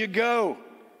let you go,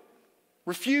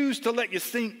 refused to let you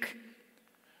sink,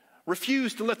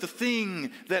 refused to let the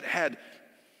thing that had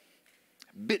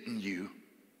bitten you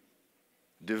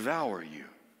devour you.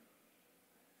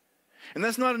 And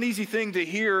that's not an easy thing to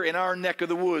hear in our neck of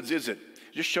the woods, is it?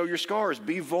 Just show your scars,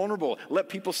 be vulnerable, let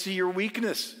people see your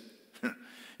weakness.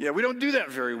 Yeah, we don't do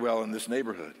that very well in this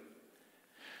neighborhood.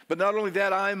 But not only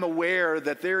that, I'm aware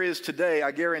that there is today,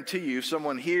 I guarantee you,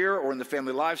 someone here or in the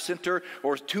Family Life Center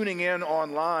or tuning in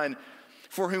online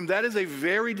for whom that is a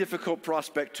very difficult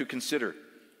prospect to consider,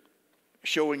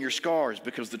 showing your scars,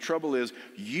 because the trouble is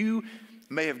you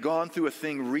may have gone through a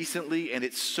thing recently and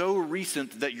it's so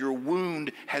recent that your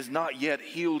wound has not yet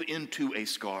healed into a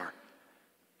scar.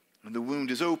 And the wound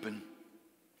is open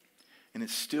and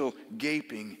it's still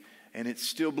gaping and it's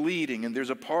still bleeding, and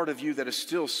there's a part of you that is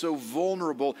still so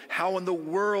vulnerable. How in the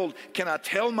world can I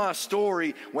tell my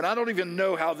story when I don't even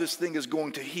know how this thing is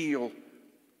going to heal?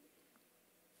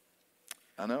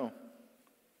 I know.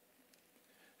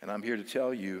 And I'm here to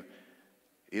tell you,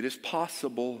 it is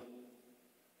possible.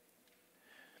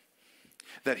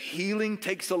 That healing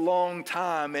takes a long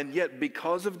time, and yet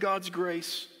because of God's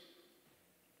grace,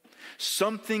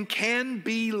 something can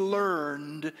be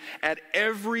learned at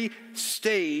every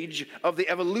stage of the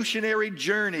evolutionary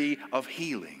journey of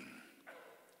healing.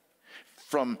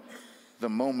 From the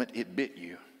moment it bit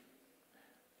you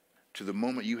to the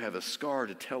moment you have a scar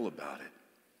to tell about it.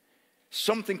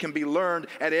 Something can be learned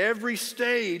at every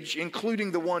stage,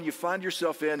 including the one you find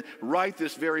yourself in right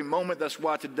this very moment. That's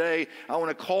why today I want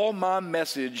to call my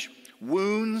message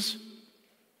Wounds,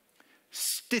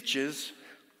 Stitches,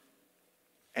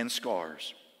 and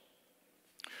Scars.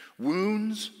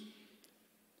 Wounds,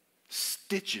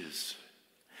 stitches,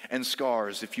 and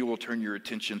scars. If you will turn your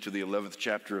attention to the 11th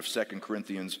chapter of 2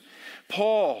 Corinthians,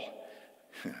 Paul,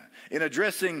 in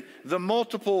addressing the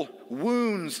multiple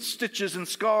wounds, stitches, and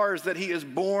scars that he has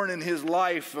borne in his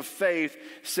life of faith,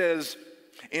 says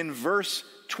in verse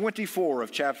 24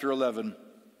 of chapter 11,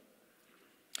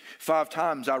 5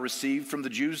 times I received from the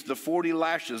Jews the 40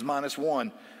 lashes minus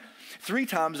 1. 3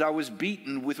 times I was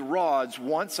beaten with rods.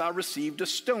 Once I received a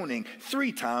stoning.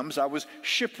 3 times I was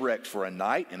shipwrecked. For a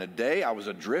night and a day I was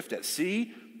adrift at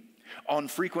sea, on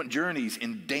frequent journeys,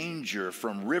 in danger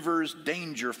from rivers,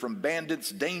 danger from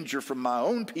bandits, danger from my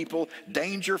own people,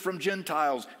 danger from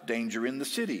Gentiles, danger in the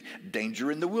city,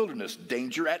 danger in the wilderness,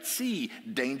 danger at sea,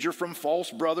 danger from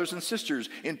false brothers and sisters,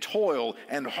 in toil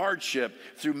and hardship,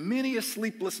 through many a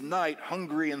sleepless night,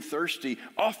 hungry and thirsty,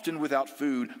 often without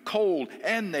food, cold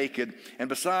and naked. And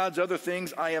besides other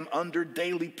things, I am under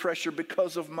daily pressure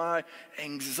because of my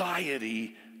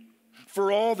anxiety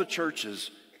for all the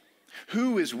churches.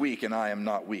 Who is weak and I am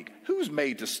not weak? Who's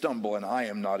made to stumble and I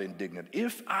am not indignant?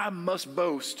 If I must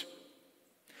boast,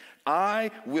 I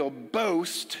will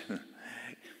boast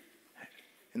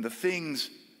in the things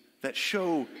that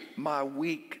show my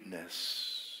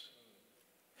weakness.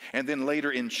 And then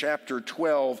later in chapter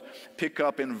 12, pick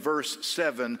up in verse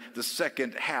 7, the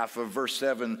second half of verse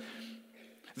 7.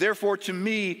 Therefore to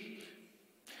me,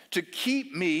 to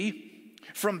keep me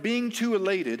from being too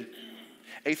elated,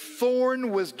 a thorn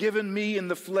was given me in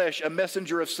the flesh, a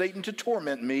messenger of Satan to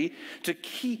torment me, to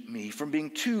keep me from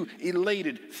being too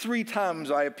elated. 3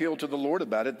 times I appealed to the Lord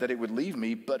about it, that it would leave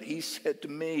me, but he said to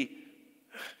me,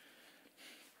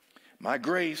 my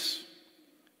grace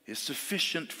is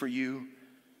sufficient for you.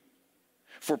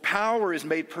 For power is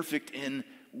made perfect in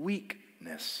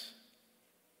weakness.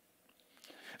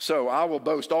 So I will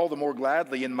boast all the more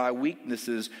gladly in my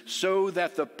weaknesses, so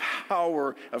that the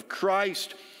power of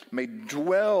Christ may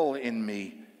dwell in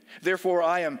me. Therefore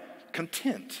I am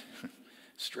content,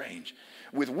 strange,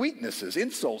 with weaknesses,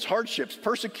 insults, hardships,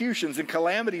 persecutions, and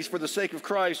calamities for the sake of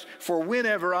Christ. For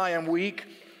whenever I am weak,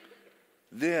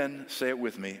 then, say it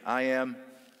with me, I am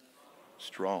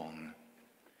strong.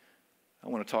 I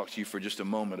want to talk to you for just a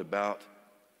moment about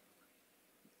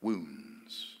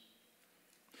wounds.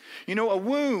 You know, a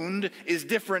wound is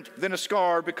different than a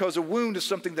scar because a wound is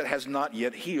something that has not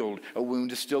yet healed. A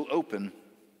wound is still open.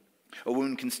 A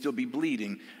wound can still be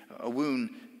bleeding. A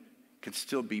wound can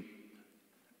still be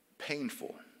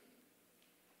painful.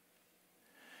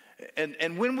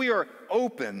 And when we are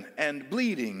open and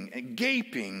bleeding and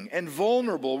gaping and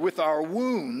vulnerable with our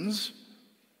wounds,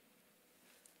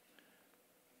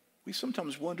 we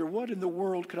sometimes wonder, what in the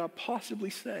world could I possibly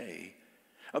say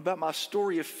about my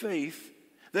story of faith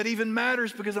that even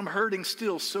matters, because I'm hurting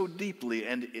still so deeply?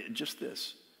 And just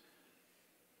this.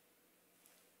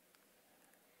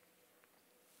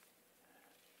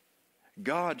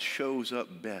 God shows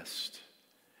up best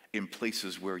in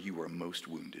places where you are most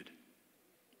wounded.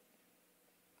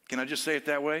 Can I just say it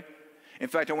that way? In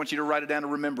fact, I want you to write it down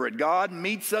and remember it. God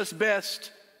meets us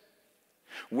best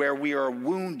where we are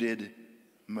wounded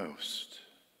most.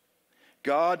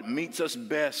 God meets us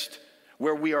best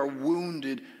where we are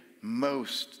wounded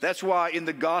most. That's why in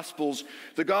the gospel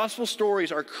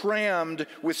stories are crammed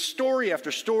with story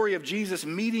after story of Jesus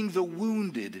meeting the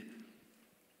wounded,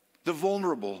 the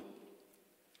vulnerable,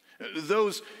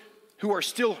 those who are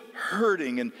still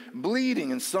hurting and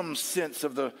bleeding in some sense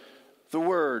of the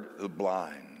word, the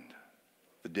blind,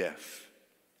 the deaf,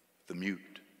 the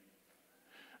mute,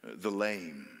 the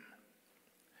lame.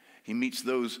 He meets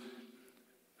those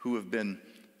who have been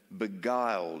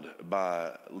beguiled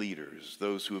by leaders,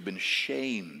 those who have been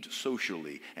shamed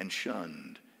socially and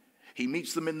shunned. He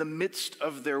meets them in the midst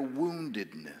of their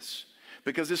woundedness,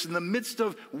 because it's in the midst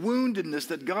of woundedness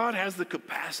that God has the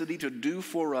capacity to do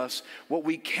for us what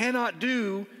we cannot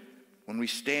do when we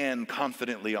stand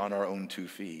confidently on our own 2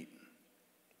 feet.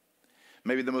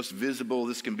 Maybe the most visible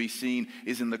this can be seen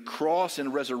is in the cross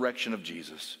and resurrection of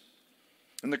Jesus.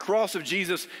 In the cross of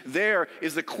Jesus, there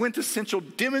is the quintessential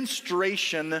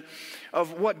demonstration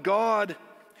of what God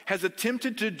has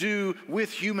attempted to do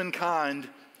with humankind,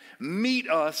 meet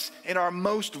us in our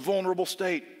most vulnerable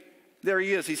state. There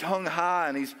he is. He's hung high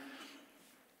and he's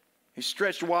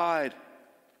stretched wide.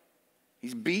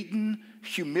 He's beaten,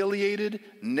 humiliated,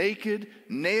 naked,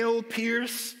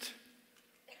 nail-pierced.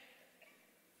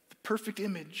 The perfect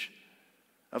image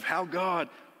of how God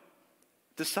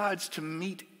decides to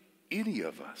meet any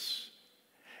of us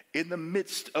in the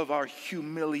midst of our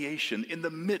humiliation, in the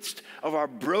midst of our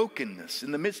brokenness,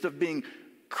 in the midst of being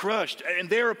crushed. And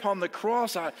there upon the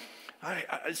cross,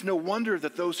 it's no wonder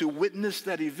that those who witnessed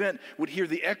that event would hear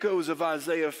the echoes of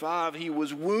Isaiah 5. He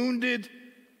was wounded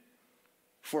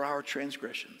for our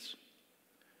transgressions,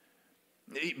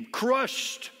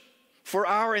 crushed for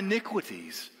our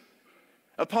iniquities.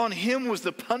 Upon him was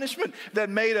the punishment that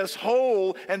made us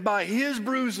whole, and by his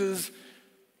bruises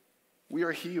we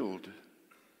are healed.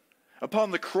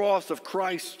 Upon the cross of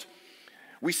Christ,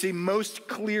 we see most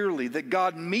clearly that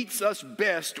God meets us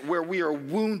best where we are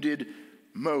wounded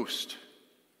most.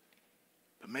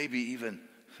 But maybe even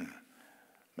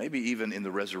in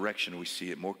the resurrection we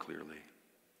see it more clearly.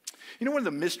 You know, one of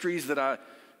the mysteries that I've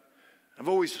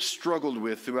always struggled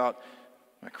with throughout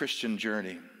my Christian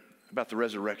journey about the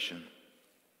resurrection,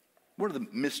 one of the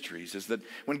mysteries is that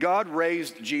when God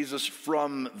raised Jesus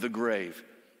from the grave,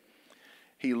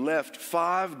 he left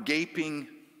 5 gaping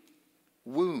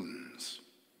wounds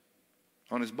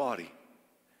on his body.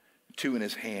 2 in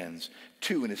his hands,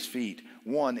 2 in his feet,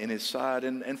 1 in his side.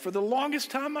 And for the longest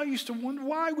time I used to wonder,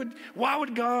 why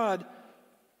would God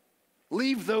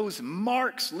leave those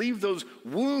marks, leave those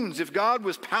wounds? If God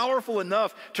was powerful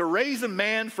enough to raise a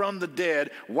man from the dead,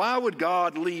 why would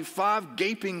God leave 5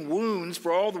 gaping wounds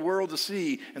for all the world to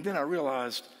see? And then I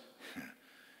realized,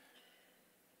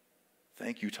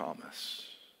 thank you, Thomas.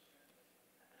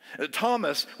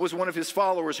 Thomas was one of his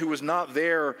followers who was not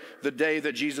there the day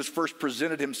that Jesus first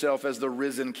presented himself as the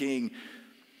risen king.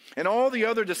 And all the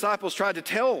other disciples tried to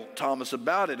tell Thomas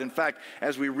about it. In fact,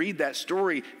 as we read that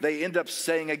story, they end up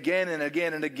saying again and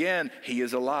again and again, he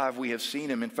is alive, we have seen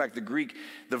him. In fact, the Greek,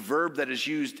 the verb that is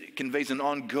used conveys an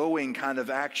ongoing kind of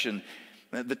action.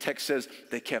 The text says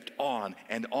they kept on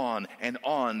and on and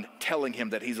on telling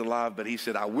him that he's alive, but he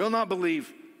said, I will not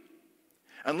believe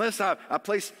unless I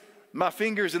place my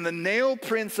fingers in the nail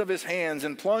prints of his hands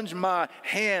and plunge my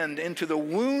hand into the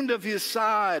wound of his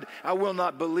side, I will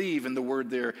not believe. And the word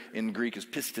there in Greek is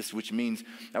pistis, which means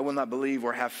I will not believe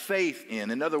or have faith in.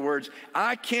 In other words,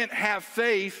 I can't have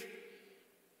faith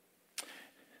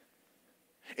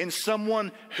in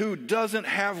someone who doesn't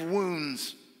have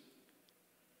wounds.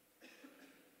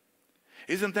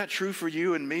 Isn't that true for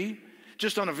you and me?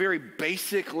 Just on a very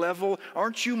basic level,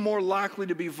 aren't you more likely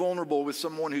to be vulnerable with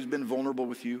someone who's been vulnerable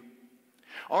with you?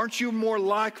 Aren't you more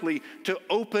likely to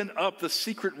open up the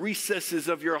secret recesses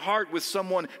of your heart with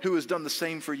someone who has done the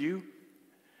same for you?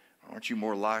 Aren't you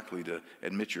more likely to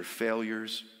admit your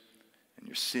failures and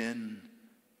your sin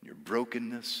and your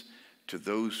brokenness to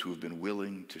those who have been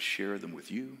willing to share them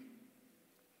with you?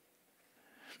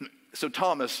 So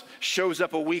Thomas shows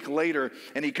up a week later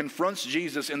and he confronts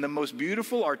Jesus in the most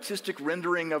beautiful artistic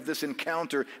rendering of this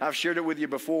encounter. I've shared it with you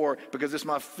before because it's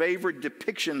my favorite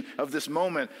depiction of this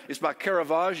moment. It's by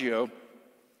Caravaggio.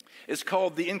 It's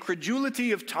called The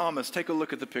Incredulity of Thomas. Take a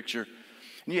look at the picture.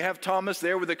 And you have Thomas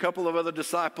there with a couple of other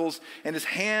disciples and his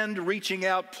hand reaching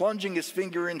out, plunging his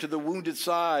finger into the wounded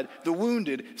side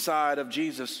of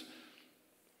Jesus.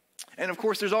 And of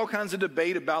course, there's all kinds of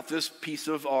debate about this piece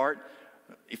of art.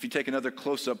 If you take another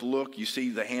close-up look, you see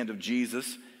the hand of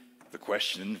Jesus. The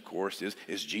question, of course,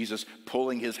 is Jesus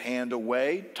pulling his hand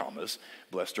away? Thomas,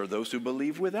 blessed are those who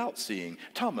believe without seeing.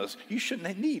 Thomas, you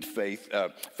shouldn't need faith.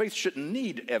 Faith shouldn't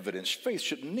need evidence. Faith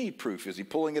shouldn't need proof. Is he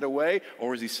pulling it away?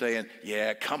 Or is he saying,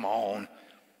 yeah, come on.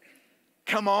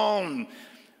 Come on.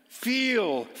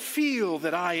 Feel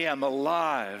that I am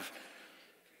alive.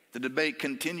 The debate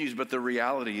continues, but the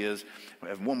reality is, we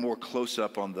have one more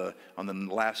close-up on the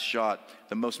last shot.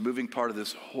 The most moving part of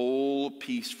this whole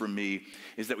piece for me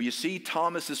is that when you see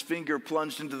Thomas's finger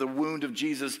plunged into the wound of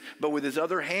Jesus, but with his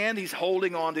other hand, he's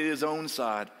holding on to his own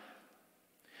side.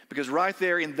 Because right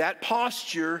there in that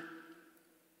posture,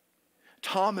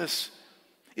 Thomas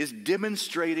is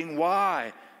demonstrating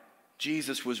why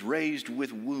Jesus was raised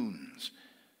with wounds.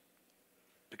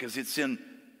 Because it's in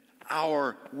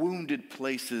our wounded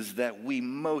places that we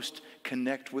most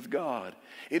connect with God.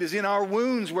 It is in our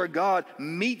wounds where God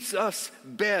meets us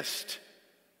best.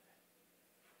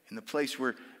 In the place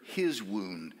where his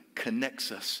wound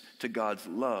connects us to God's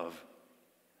love.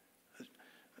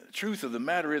 The truth of the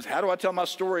matter is, how do I tell my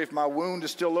story if my wound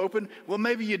is still open? Well,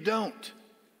 maybe you don't.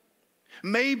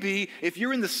 Maybe if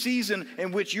you're in the season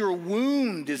in which your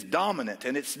wound is dominant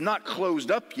and it's not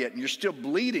closed up yet and you're still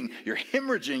bleeding, you're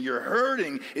hemorrhaging, you're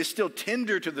hurting, it's still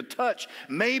tender to the touch,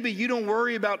 maybe you don't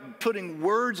worry about putting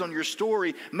words on your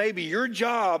story. Maybe your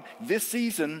job this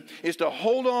season is to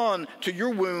hold on to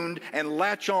your wound and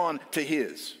latch on to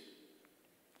his.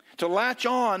 To latch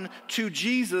on to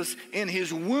Jesus in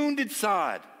his wounded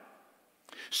side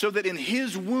so that in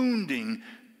his wounding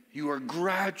you are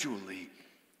gradually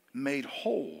made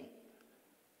whole.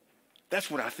 That's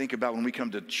what I think about when we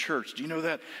come to church. Do you know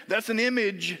that? That's an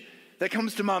image that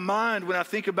comes to my mind when I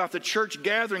think about the church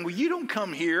gathering. Well, you don't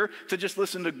come here to just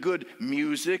listen to good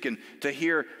music and to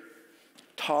hear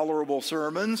tolerable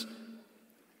sermons.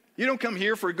 You don't come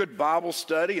here for a good Bible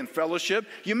study and fellowship.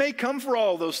 You may come for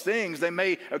all those things. They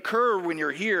may occur when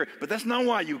you're here, but that's not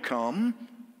why you come.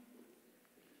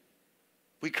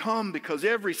 We come because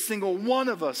every single one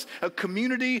of us, a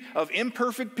community of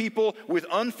imperfect people with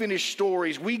unfinished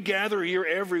stories, we gather here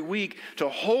every week to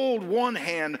hold one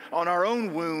hand on our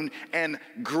own wound and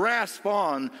grasp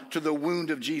on to the wound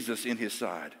of Jesus in his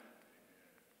side.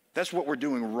 That's what we're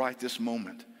doing right this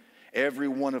moment. Every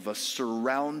one of us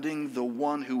surrounding the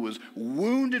one who was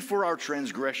wounded for our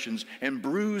transgressions and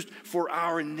bruised for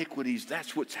our iniquities.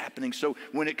 That's what's happening. So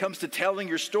when it comes to telling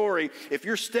your story, if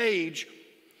your stage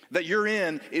that you're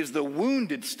in is the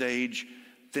wounded stage,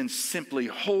 then simply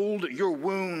hold your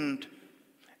wound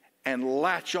and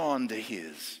latch on to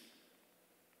his.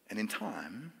 And in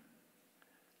time,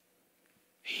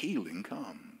 healing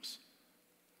comes.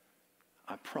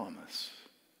 I promise.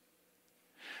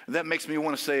 That makes me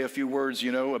want to say a few words,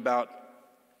 about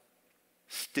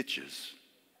stitches.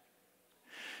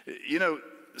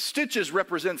 Stitches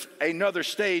represents another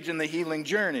stage in the healing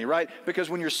journey, right? Because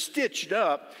when you're stitched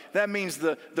up, that means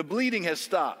the bleeding has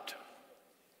stopped.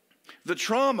 The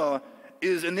trauma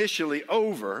is initially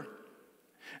over.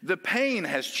 The pain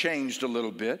has changed a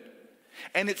little bit.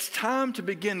 And it's time to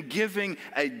begin giving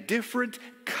a different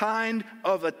kind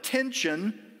of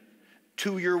attention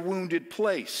to your wounded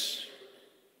place.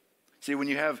 See, when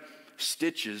you have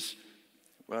stitches,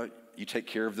 well, you take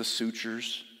care of the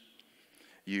sutures.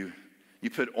 You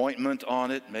put ointment on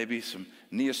it, maybe some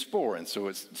Neosporin, so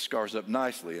it scars up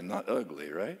nicely and not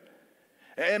ugly, right?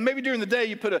 And maybe during the day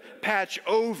you put a patch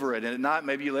over it, and at night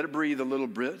maybe you let it breathe a little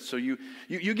bit. So you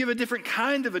give a different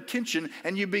kind of attention,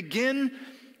 and you begin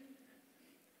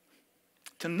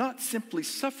to not simply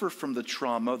suffer from the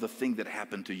trauma, the thing that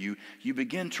happened to you. You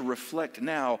begin to reflect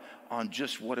now on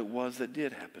just what it was that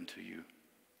did happen to you.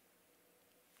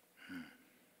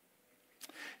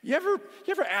 You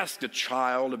ever asked a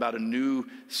child about a new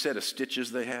set of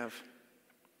stitches they have?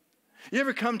 You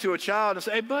ever come to a child and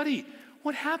say, "Hey, buddy,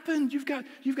 what happened? You've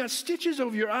got stitches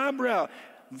over your eyebrow."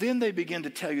 Then they begin to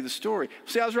tell you the story.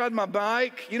 See, I was riding my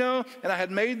bike, and I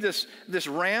had made this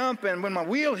ramp, and when my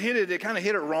wheel hit it, it kind of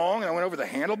hit it wrong, and I went over the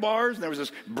handlebars, and there was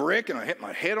this brick, and I hit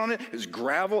my head on it. It was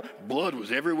gravel. Blood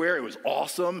was everywhere. It was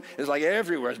awesome. It was like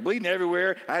everywhere. I was bleeding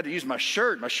everywhere. I had to use my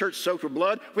shirt. My shirt soaked with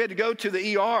blood. We had to go to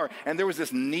the ER, and there was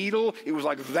this needle. It was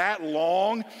like that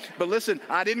long. But listen,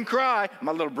 I didn't cry.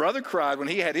 My little brother cried when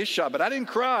he had his shot, but I didn't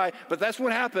cry. But that's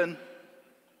what happened.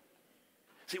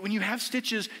 See, when you have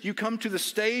stitches, you come to the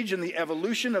stage in the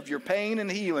evolution of your pain and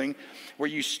healing where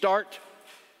you start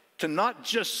to not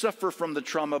just suffer from the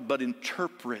trauma, but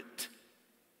interpret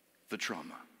the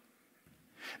trauma.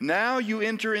 Now you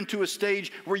enter into a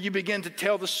stage where you begin to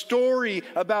tell the story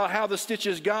about how the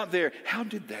stitches got there. How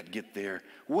did that get there?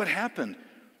 What happened?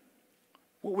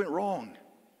 What went wrong?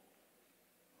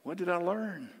 What did I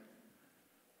learn?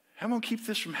 How am I going to keep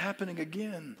this from happening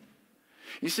again?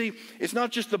 You see, it's not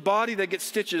just the body that gets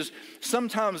stitches.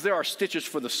 Sometimes there are stitches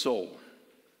for the soul.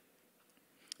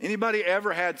 Anybody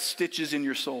ever had stitches in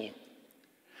your soul?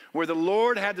 Where the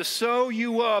Lord had to sew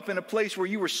you up in a place where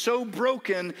you were so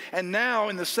broken, and now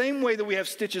in the same way that we have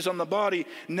stitches on the body,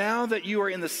 now that you are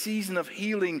in the season of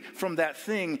healing from that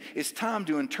thing, it's time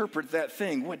to interpret that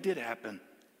thing. What did happen?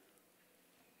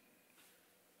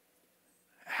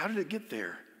 How did it get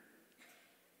there?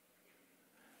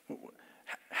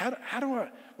 How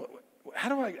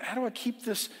do I keep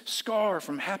this scar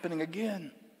from happening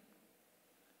again?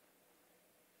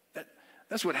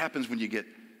 That's what happens when you get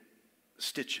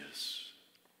stitches.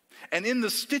 And in the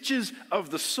stitches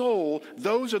of the soul,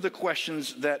 those are the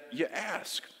questions that you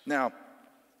ask. Now,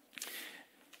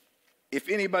 if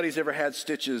anybody's ever had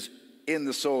stitches in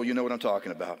the soul, you know what I'm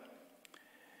talking about.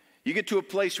 You get to a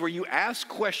place where you ask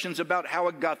questions about how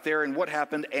it got there and what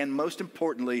happened, and most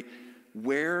importantly,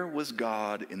 where was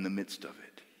God in the midst of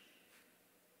it?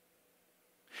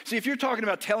 See, if you're talking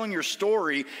about telling your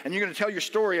story, and you're going to tell your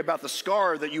story about the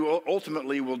scar that you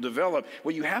ultimately will develop,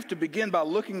 well, you have to begin by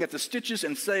looking at the stitches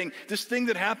and saying, this thing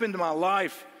that happened in my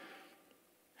life,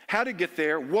 how did it get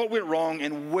there, what went wrong,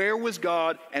 and where was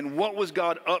God, and what was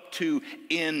God up to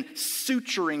in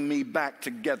suturing me back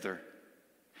together?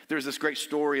 There's this great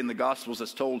story in the Gospels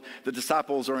that's told. The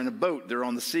disciples are in a boat. They're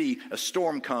on the sea. A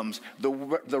storm comes.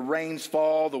 The rains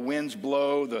fall. The winds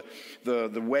blow.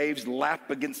 The waves lap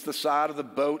against the side of the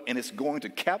boat, and it's going to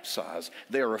capsize.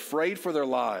 They are afraid for their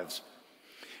lives.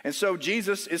 And so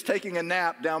Jesus is taking a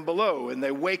nap down below, and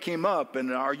they wake him up.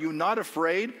 And are you not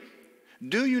afraid?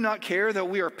 Do you not care that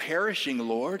we are perishing,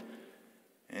 Lord?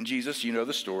 And Jesus, you know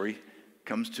the story,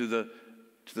 comes to the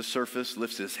surface,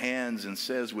 lifts his hands and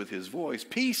says with his voice,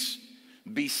 "Peace,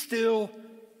 be still."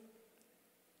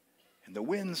 And the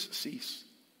winds cease,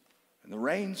 and the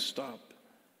rains stop,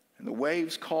 and the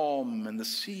waves calm, and the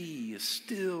sea is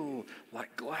still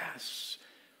like glass.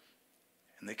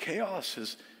 And the chaos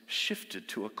has shifted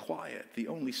to a quiet. The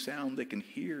only sound they can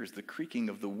hear is the creaking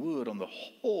of the wood on the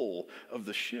hull of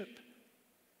the ship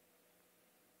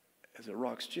as it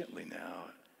rocks gently now.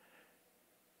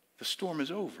 The storm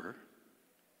is over.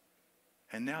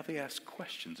 And now they ask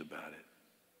questions about it.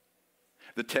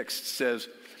 The text says,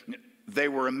 they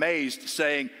were amazed,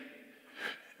 saying,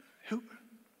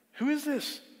 Who is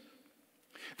this?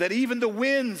 That even the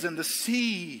winds and the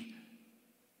sea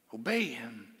obey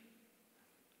him.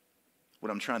 What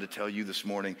I'm trying to tell you this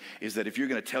morning is that if you're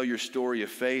going to tell your story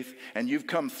of faith and you've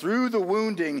come through the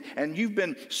wounding and you've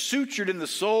been sutured in the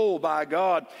soul by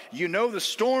God, you know the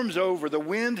storm's over, the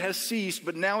wind has ceased,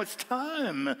 but now it's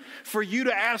time for you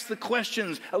to ask the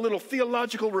questions. A little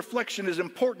theological reflection is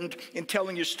important in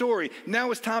telling your story. Now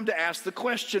it's time to ask the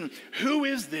question, who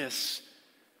is this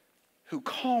who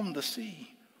calmed the sea?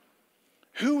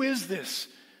 Who is this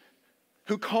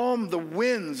who calmed the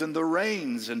winds and the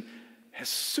rains and has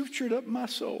sutured up my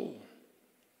soul?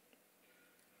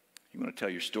 You want to tell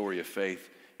your story of faith?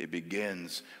 It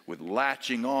begins with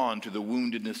latching on to the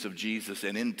woundedness of Jesus.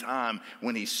 And in time,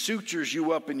 when he sutures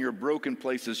you up in your broken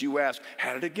places, you ask,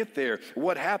 how did it get there?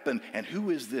 What happened? And who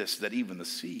is this that even the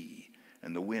sea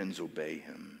and the winds obey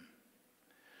him?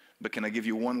 But can I give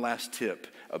you one last tip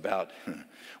about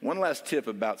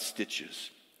stitches?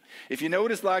 if you know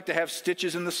what it's like to have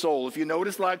stitches in the soul, if you know what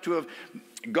it's like to have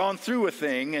gone through a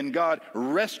thing and God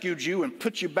rescued you and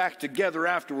put you back together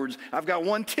afterwards, I've got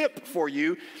one tip for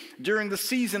you during the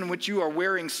season in which you are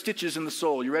wearing stitches in the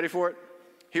soul. You ready for it?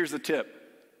 Here's the tip.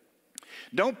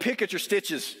 Don't pick at your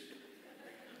stitches.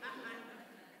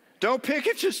 Don't pick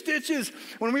at your stitches.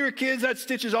 When we were kids, I had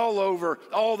stitches all over,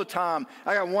 all the time.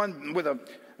 I got one with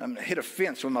hit a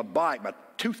fence with my bike. My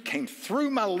tooth came through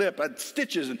my lip. I had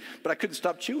stitches, but I couldn't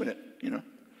stop chewing it,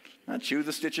 I'd chew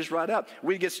the stitches right out.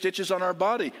 We'd get stitches on our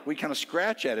body. We'd kind of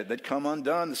scratch at it. They'd come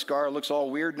undone. The scar looks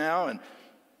all weird now. And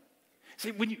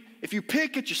see, if you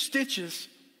pick at your stitches,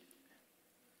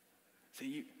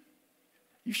 see,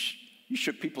 you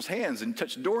shook people's hands and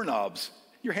touched doorknobs.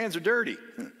 Your hands are dirty.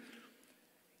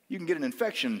 You can get an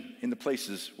infection in the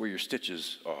places where your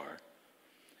stitches are.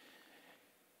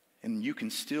 And you can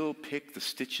still pick the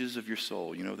stitches of your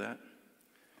soul. You know that?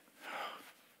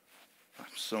 I'm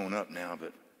sewn up now,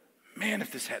 but man,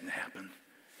 if this hadn't happened.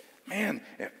 Man,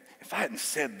 if I hadn't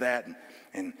said that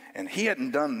and he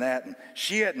hadn't done that and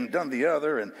she hadn't done the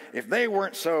other, and if they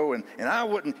weren't so and I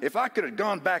wouldn't, if I could have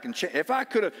gone back and changed, if I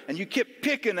could have, and you keep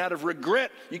picking out of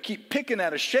regret, you keep picking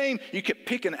out of shame, you keep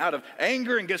picking out of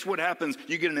anger, and guess what happens?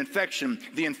 You get an infection,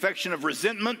 the infection of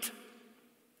resentment,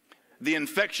 the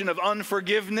infection of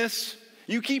unforgiveness.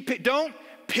 Don't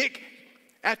pick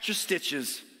at your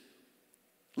stitches.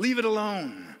 Leave it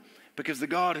alone, because the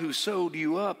God who sewed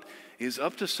you up is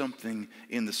up to something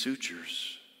in the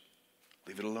sutures.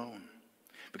 Leave it alone.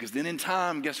 Because then in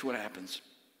time, guess what happens?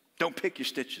 Don't pick your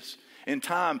stitches. In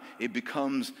time, it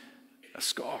becomes a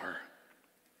scar.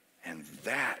 And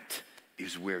that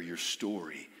is where your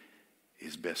story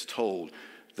is best told.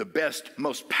 The best,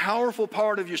 most powerful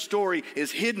part of your story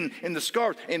is hidden in the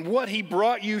scars and what he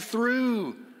brought you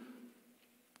through.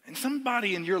 And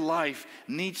somebody in your life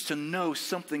needs to know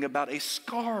something about a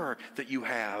scar that you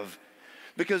have.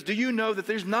 Because do you know that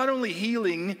there's not only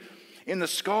healing in the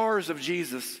scars of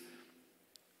Jesus,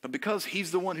 but because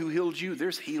he's the one who healed you,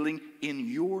 there's healing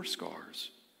in your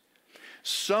scars.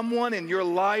 Someone in your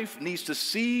life needs to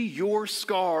see your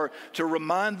scar to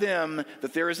remind them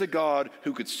that there is a God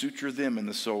who could suture them in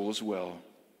the soul as well.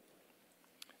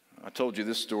 I told you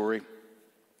this story,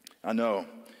 I know,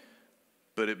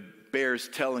 but it bears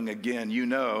telling again. You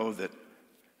know that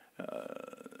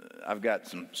I've got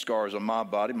some scars on my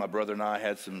body. My brother and I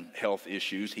had some health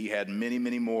issues. He had many,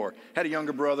 many more. Had a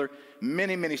younger brother,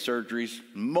 many, many surgeries,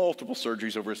 multiple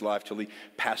surgeries over his life till he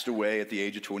passed away at the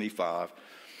age of 25.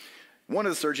 One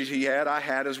of the surgeries he had, I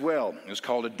had as well. It was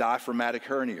called a diaphragmatic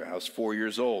hernia. I was 4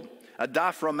 years old. A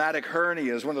diaphragmatic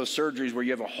hernia is one of those surgeries where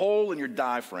you have a hole in your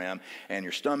diaphragm, and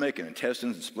your stomach and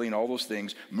intestines and spleen, all those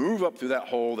things, move up through that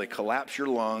hole. They collapse your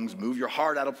lungs, move your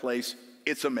heart out of place.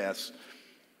 It's a mess.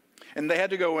 And they had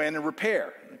to go in and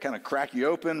repair, kind of crack you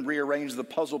open, rearrange the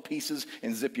puzzle pieces,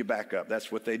 and zip you back up.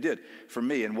 That's what they did for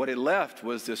me. And what it left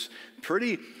was this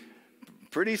pretty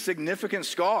significant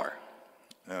scar.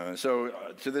 So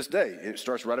to this day, it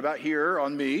starts right about here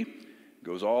on me,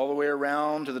 goes all the way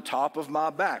around to the top of my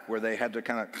back where they had to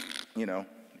kind of,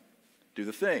 do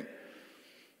the thing.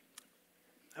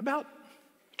 About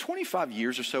 25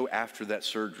 years or so after that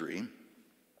surgery,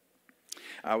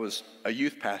 I was a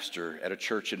youth pastor at a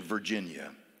church in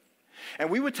Virginia. And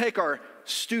we would take our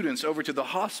students over to the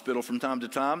hospital from time to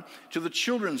time, to the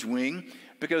children's wing,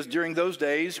 because during those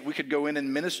days, we could go in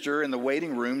and minister in the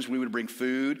waiting rooms. We would bring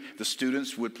food. The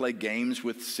students would play games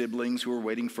with siblings who were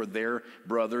waiting for their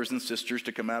brothers and sisters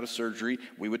to come out of surgery.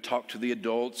 We would talk to the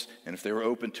adults, and if they were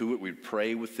open to it, we'd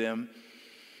pray with them.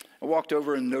 I walked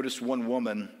over and noticed one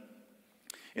woman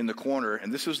in the corner,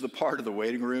 and this was the part of the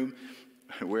waiting room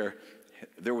where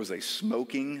there was a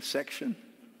smoking section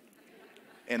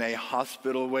in a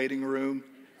hospital waiting room.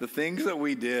 The things that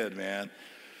we did, man.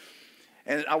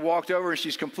 And I walked over, and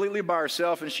she's completely by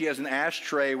herself, and she has an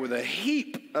ashtray with a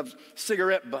heap of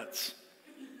cigarette butts.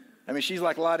 I mean, she's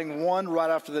like lighting one right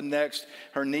after the next.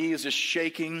 Her knee is just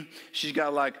shaking. She's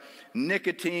got like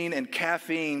nicotine and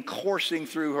caffeine coursing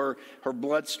through her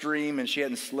bloodstream, and she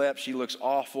hadn't slept. She looks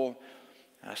awful.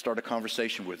 I started a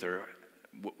conversation with her.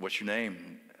 What's your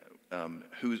name?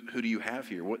 Who do you have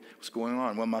here? What's going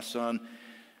on? Well,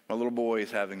 my little boy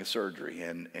is having a surgery,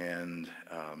 and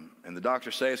the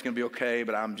doctors say it's going to be okay,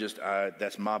 but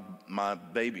that's my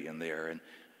baby in there. And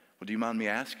well, do you mind me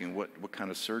asking what kind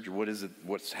of surgery? What is it?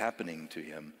 What's happening to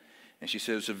him? And she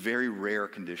said it's a very rare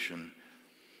condition,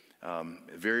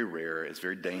 very rare. It's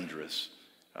very dangerous.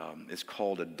 It's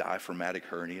called a diaphragmatic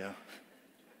hernia.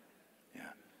 Yeah,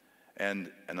 and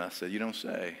I said, you don't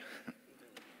say.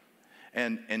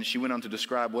 And she went on to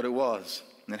describe what it was.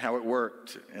 and how it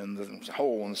worked, and the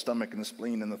hole in the stomach and the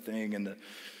spleen and the thing. And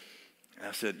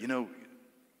I said, you know,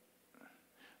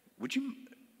 would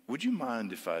you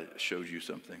mind if I showed you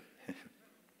something?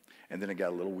 And then it got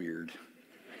a little weird.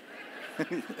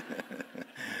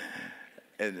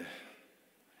 and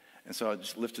so I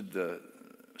just lifted the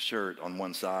shirt on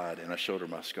one side, and I showed her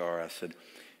my scar. I said,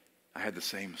 I had the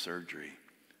same surgery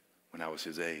when I was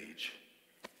his age.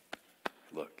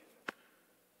 Look,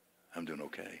 I'm doing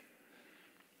okay.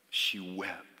 She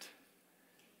wept.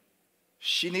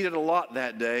 She needed a lot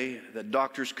that day that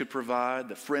doctors could provide,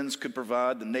 that friends could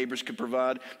provide, the neighbors could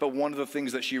provide. But one of the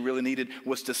things that she really needed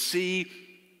was to see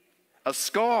a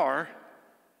scar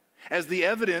as the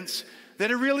evidence that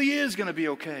it really is going to be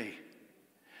okay.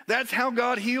 That's how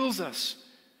God heals us.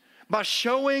 By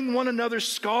showing one another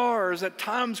scars at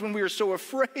times when we are so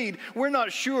afraid, we're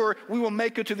not sure we will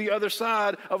make it to the other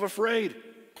side of afraid.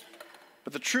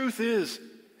 But the truth is,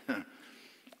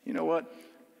 you know what?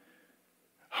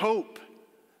 Hope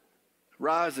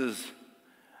rises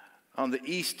on the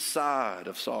east side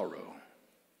of sorrow.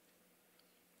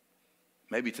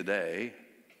 Maybe today,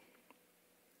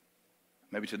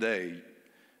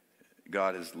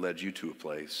 God has led you to a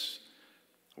place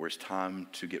where it's time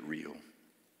to get real.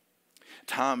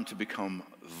 Time to become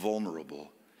vulnerable.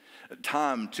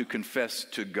 Time to confess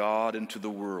to God and to the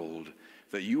world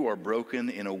that you are broken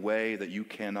in a way that you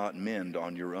cannot mend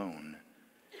on your own.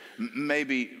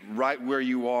 Maybe right where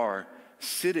you are,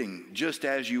 sitting just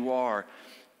as you are,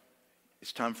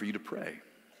 it's time for you to pray.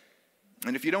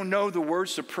 And if you don't know the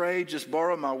words to pray, just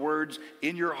borrow my words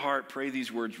in your heart. Pray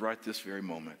these words right this very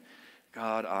moment.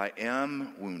 God, I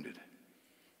am wounded.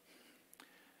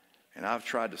 And I've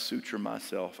tried to suture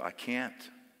myself. I can't.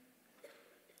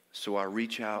 So I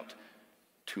reach out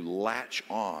to latch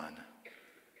on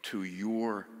to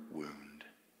your wound,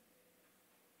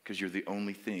 because you're the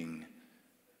only thing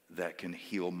that can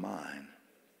heal mine.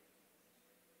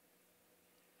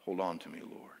 Hold on to me,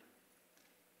 Lord,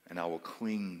 and I will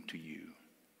cling to you.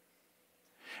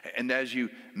 And as you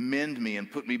mend me and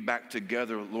put me back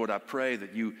together, Lord, I pray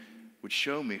that you would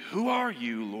show me, who are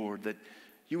you, Lord, that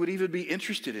you would even be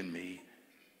interested in me,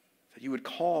 that you would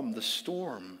calm the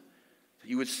storm, that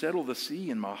you would settle the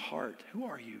sea in my heart. Who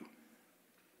are you?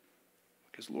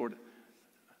 Because, Lord,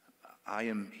 I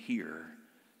am here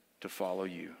to follow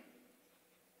you.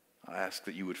 I ask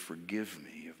that you would forgive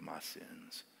me of my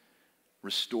sins.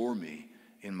 Restore me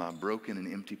in my broken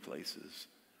and empty places.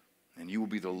 And you will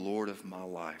be the Lord of my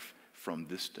life from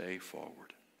this day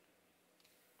forward.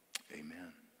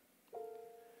 Amen.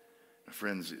 Now,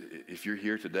 friends, if you're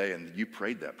here today and you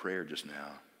prayed that prayer just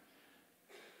now,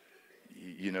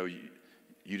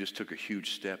 you just took a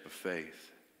huge step of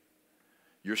faith.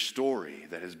 Your story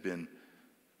that has been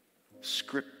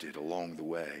scripted along the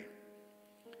way,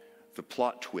 the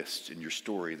plot twists in your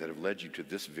story that have led you to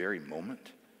this very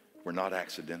moment were not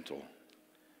accidental.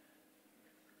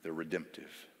 They're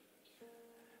redemptive.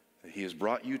 He has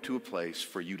brought you to a place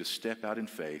for you to step out in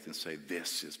faith and say,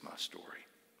 this is my story.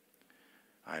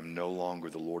 I am no longer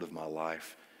the Lord of my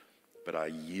life, but I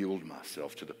yield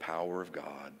myself to the power of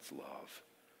God's love.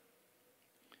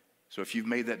 So if you've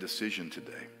made that decision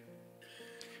today,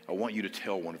 I want you to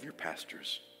tell one of your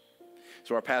pastors.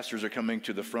 So our pastors are coming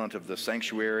to the front of the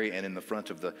sanctuary and in the front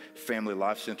of the Family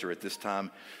Life Center at this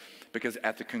time, because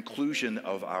at the conclusion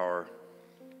of our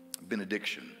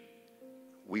benediction,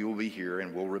 we will be here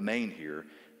and will remain here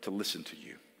to listen to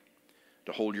you,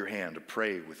 to hold your hand, to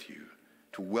pray with you,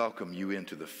 to welcome you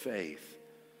into the faith.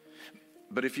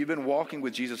 But if you've been walking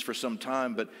with Jesus for some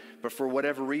time, but for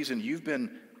whatever reason, you've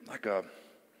been like a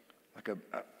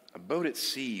boat at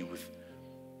sea with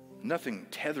nothing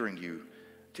tethering you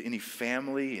to any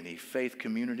family, any faith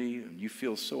community, and you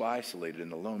feel so isolated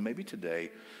and alone, maybe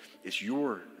today is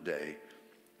your day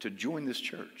to join this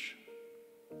church,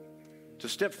 to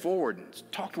step forward and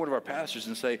talk to one of our pastors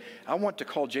and say, I want to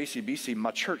call JCBC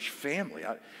my church family.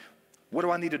 What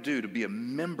do I need to do to be a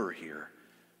member here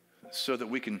so that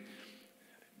we can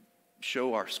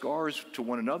show our scars to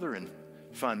one another and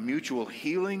find mutual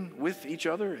healing with each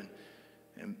other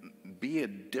and be a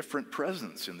different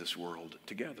presence in this world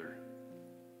together?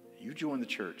 You join the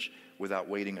church without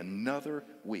waiting another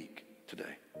week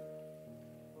today.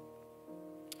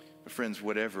 But friends,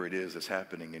 whatever it is that's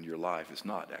happening in your life is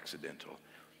not accidental.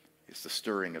 It's the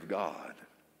stirring of God.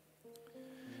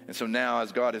 And so now,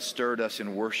 as God has stirred us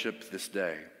in worship this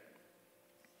day,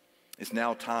 it's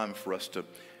now time for us to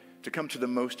come to the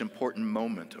most important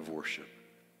moment of worship.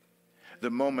 The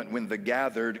moment when the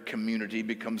gathered community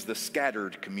becomes the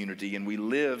scattered community, and we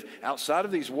live outside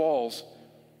of these walls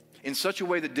in such a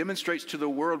way that demonstrates to the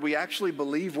world we actually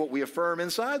believe what we affirm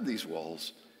inside these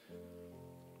walls.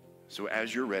 So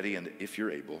as you're ready, and if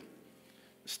you're able,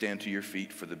 stand to your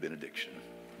feet for the benediction.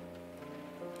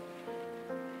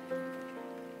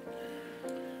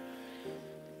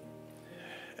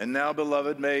 And now,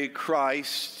 beloved, may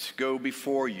Christ go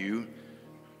before you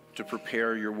to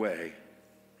prepare your way.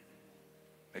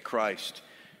 May Christ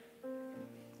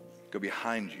go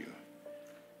behind you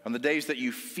on the days that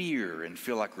you fear and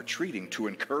feel like retreating, to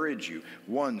encourage you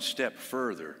one step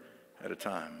further at a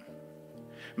time.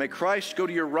 May Christ go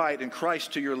to your right and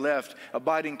Christ to your left,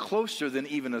 abiding closer than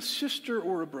even a sister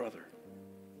or a brother.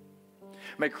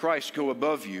 May Christ go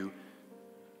above you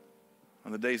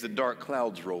on the days that dark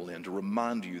clouds roll in, to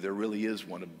remind you there really is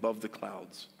one above the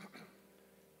clouds.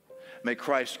 May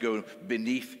Christ go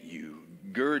beneath you,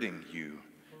 girding you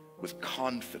with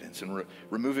confidence and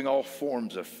removing all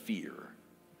forms of fear.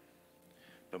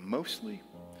 But mostly,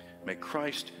 may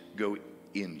Christ go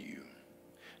in you,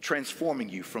 transforming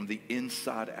you from the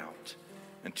inside out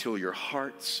until your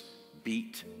hearts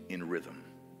beat in rhythm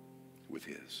with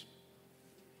His.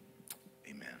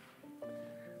 Amen.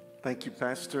 Thank you,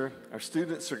 Pastor. Our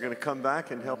students are going to come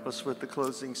back and help us with the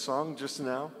closing song just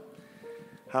now.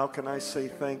 How can I say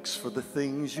thanks for the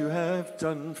things you have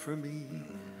done for me?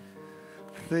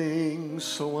 Things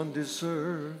so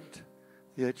undeserved,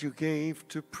 yet you gave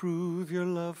to prove your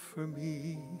love for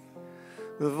me.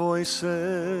 The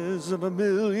voices of a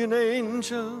million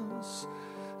angels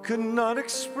could not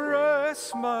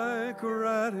express my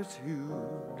gratitude.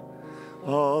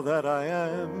 All that I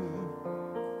am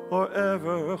or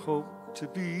ever hope to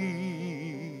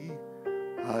be,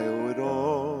 I owe it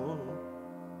all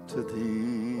to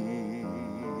Thee.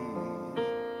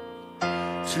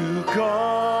 To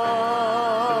God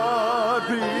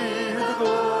be the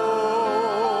glory.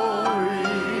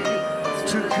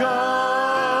 To God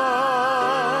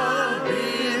be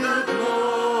the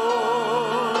glory.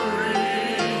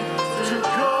 To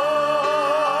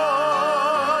God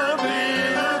be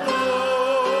the glory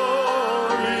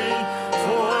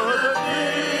for the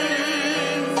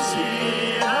things He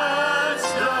has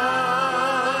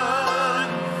done.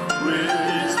 With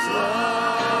His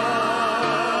blood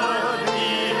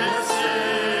He has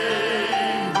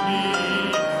saved me.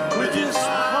 With His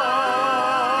heart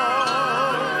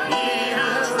He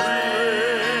has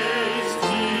raised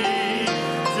me.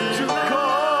 To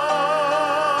God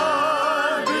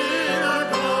be the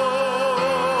glory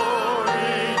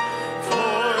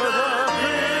for the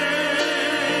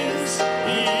things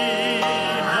He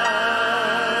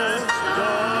has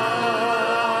done.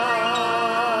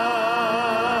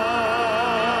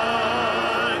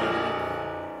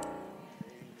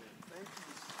 Thank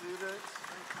you, students.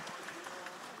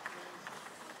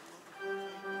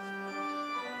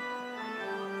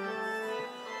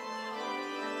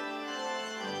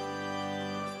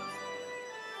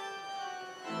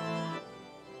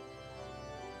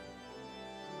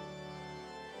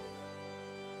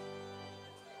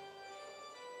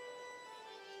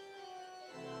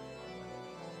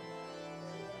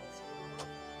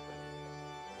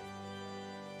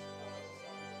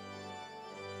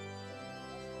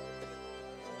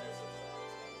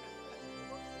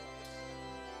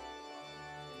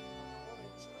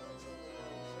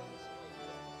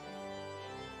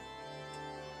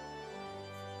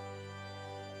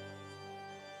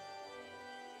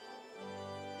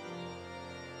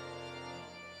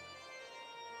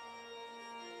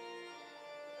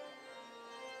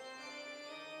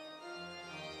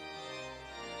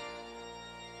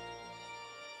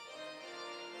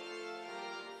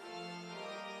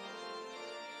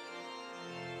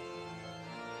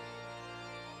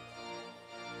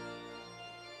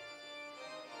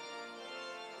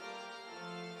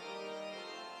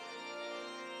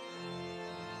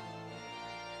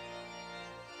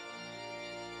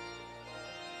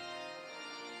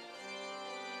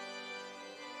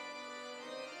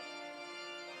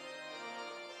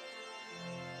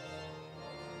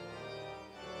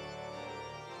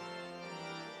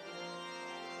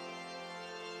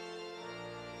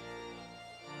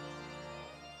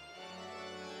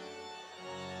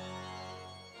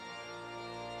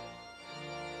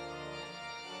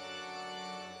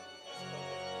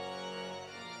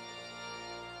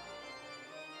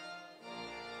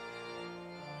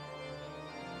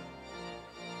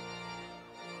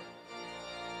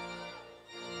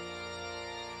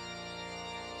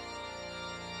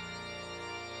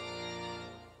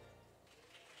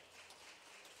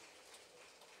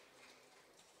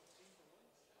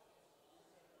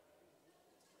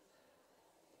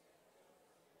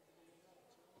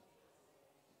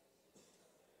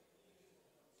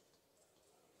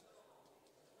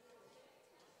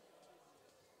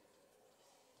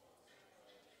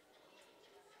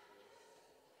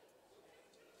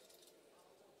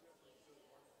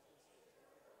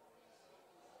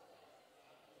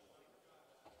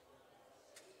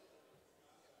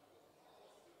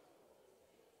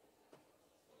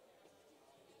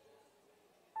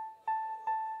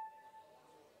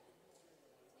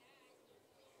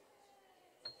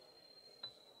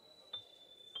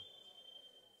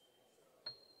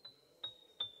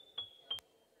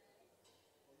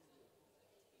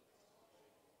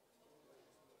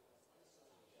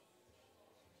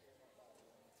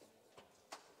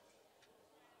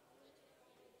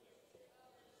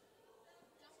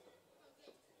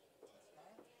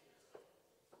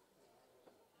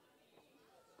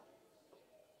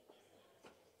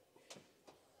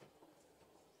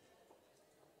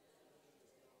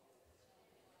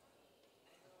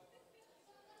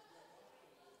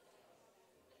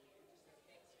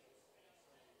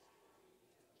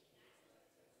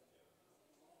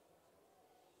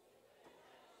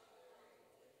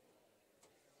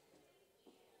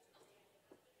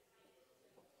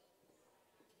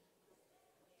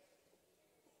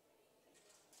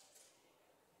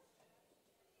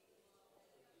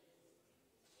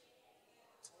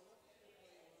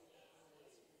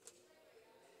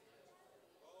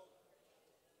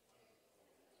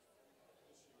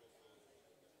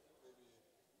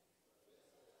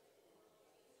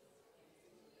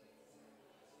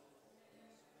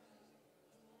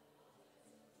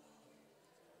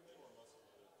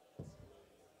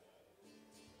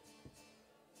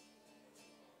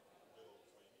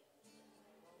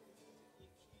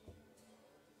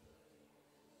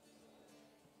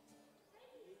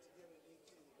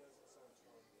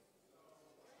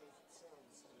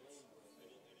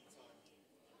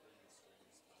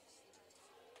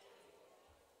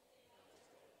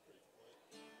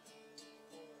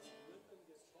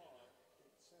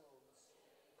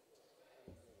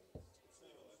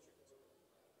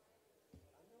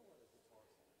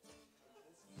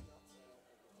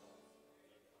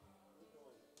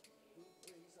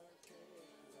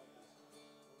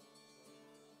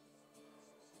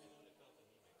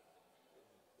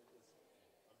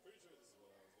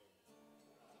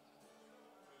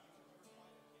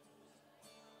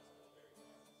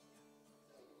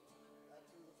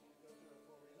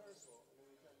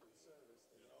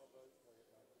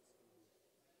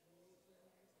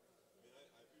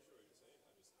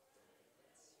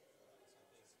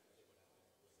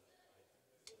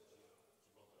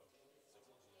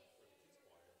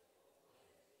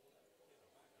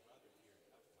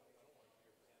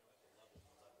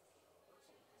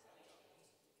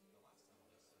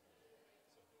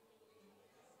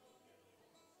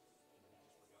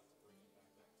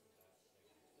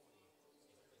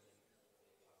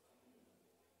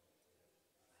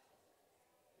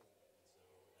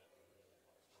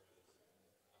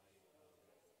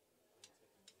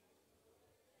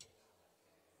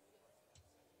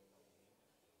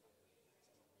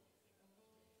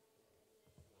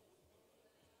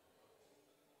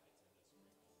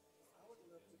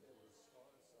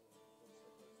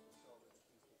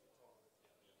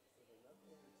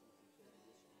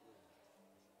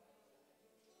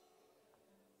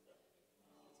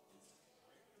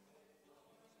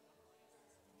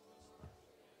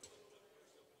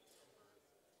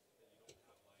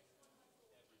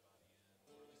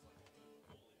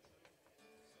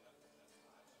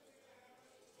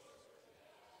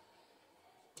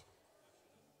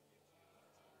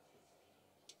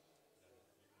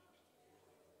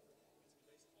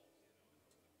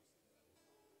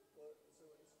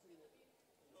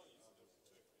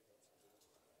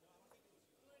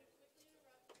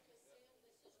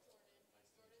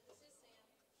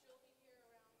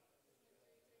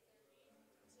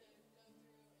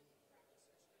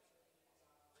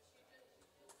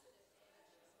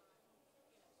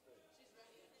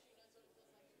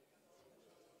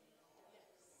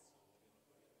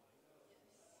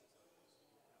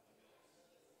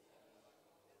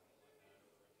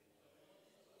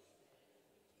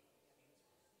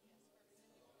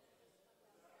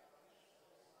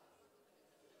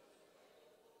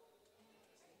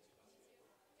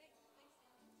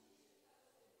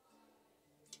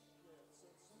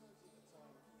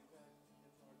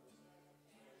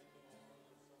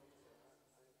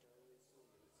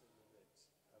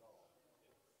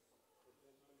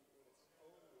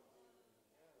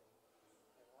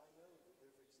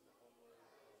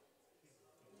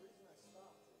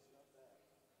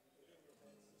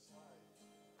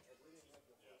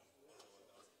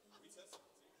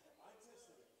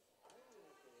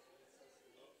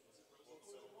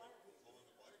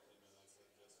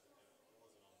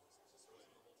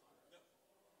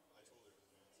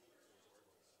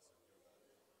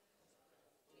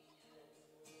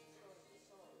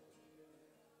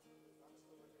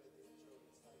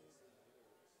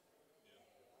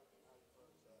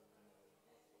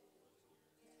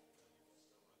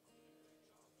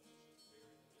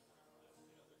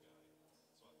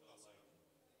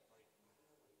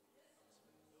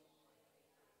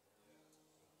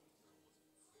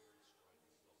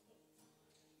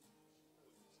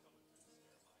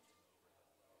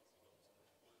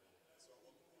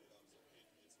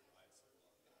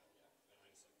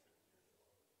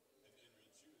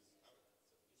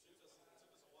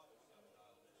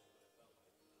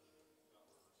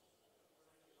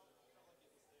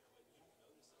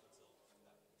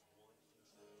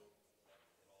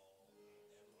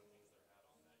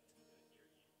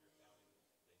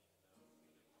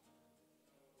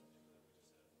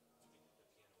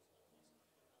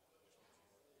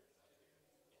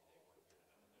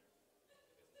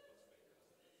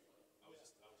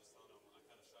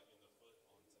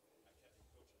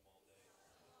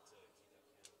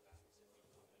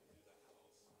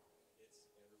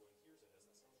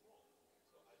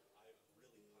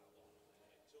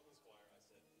 children's choir. I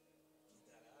said,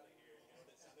 get that out of here. You know,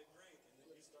 that sounded great. And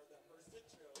then you start that first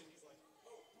intro, and he's like,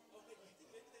 hey, you think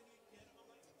maybe they need piano? I'm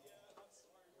like, yeah, I'm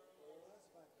sorry, bro. Well, let's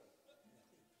back up.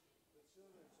 The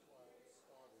children's choir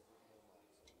started with no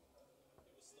mics.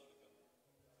 It was slow to come.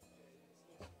 Okay, let's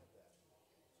not have that.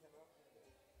 You cannot have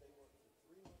that. They work for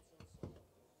 3 months on song.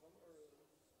 They come early.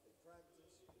 They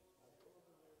practice. I go over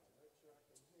there to make sure I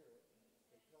can hear it.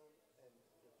 They come, and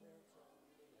the parents are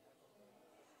leaving. They have to have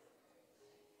their set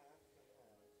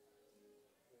on.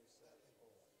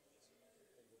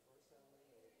 And the first time they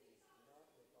know it is not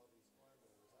with all these choir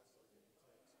members. I start getting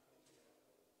texts.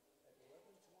 At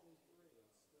 11:23, I'm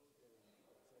still getting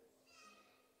a text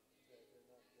that they're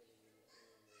not getting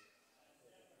anything.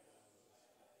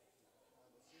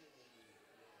 I'm assuming they need it.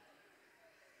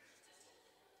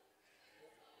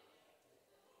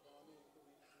 No, I mean, we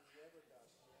never got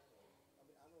piano. I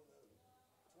mean, I don't know.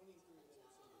 23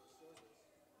 minutes into the service,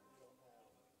 we don't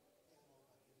have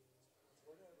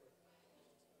whatever.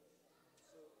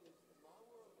 So in my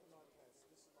world, in my past,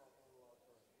 this is my analog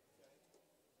brain, okay?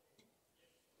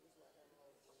 Here's my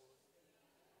analog board.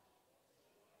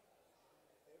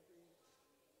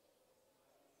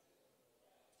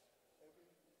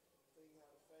 Everything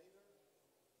had a fader,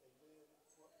 and then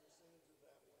what percentage of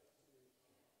that went to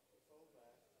the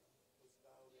fallback was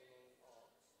dialed in on aux,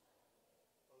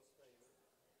 post fader.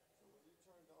 So when you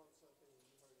turned on something and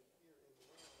you heard it here in the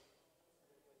room,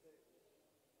 it went there.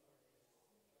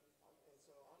 And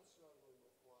so I'm struggling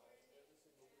with why every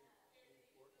single week we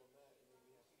work on that and then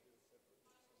we have to do a separate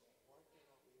mix on that. Why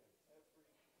cannot we have every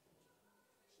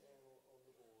channel on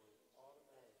the board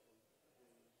automatically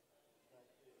be back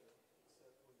there,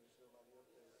 except when there's nobody up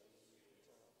there and then you can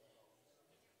turn off that off?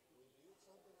 Can we do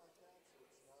something like that so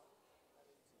it's not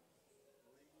having to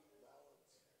rebalance?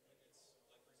 And it's like,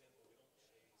 for example, we don't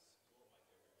chase your mic every week because you're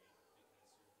the same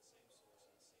source and the same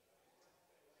mic. When we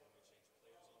change players on the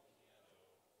piano, or we change choir,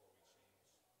 or we change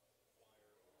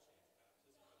baptism,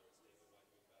 whether it's David White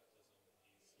doing baptism and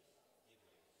he's giving you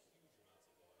huge amounts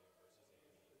of volume versus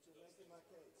Andy. But you're making my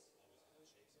case. Always have to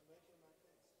chase You're him. making my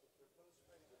case. If they're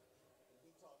post-fader and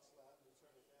he talks loud and you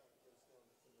turn it down, it goes down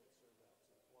to mixer back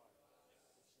to the choir.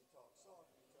 If she talks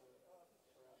soft, you turn it up,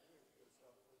 or out here, it goes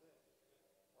up for them.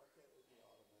 Why can't it be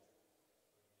automatic?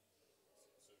 So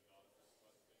not if it's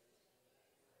post-fader?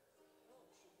 No,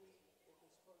 it should be, if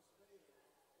it's post-fader, it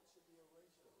should be a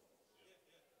ratio. Yeah, it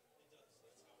does.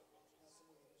 That's how it functions.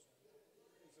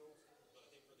 But I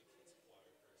think for the kids'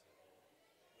 choir, for example, when they sound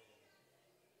like I was at the board,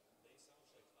 and so your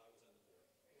first problem is that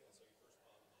it wasn't true.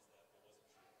 But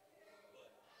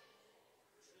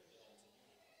truly all to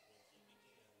you,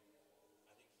 when he began, I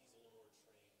think he's a little more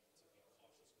trained to be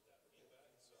cautious with that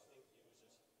feedback. So I think it was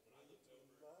just, when I looked over,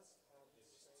 it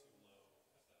was too low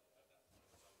at that point.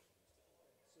 I would have used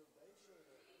it. So they should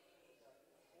have got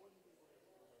 40 people in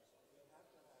the rehearsal. You have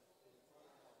to have in the front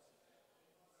of the house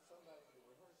somebody in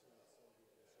the rehearsal that's going to be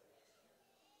in the service.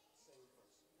 Same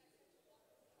person.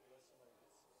 Unless somebody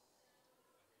gets sick.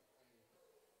 I mean,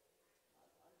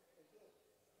 again,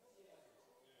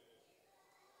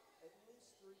 at least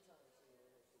 3 times in the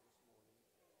rehearsal this morning,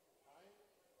 I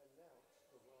announced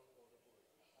the wrong order of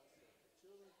words. I said, the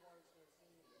children's choir is going to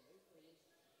sing, and they finish,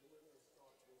 and we're going to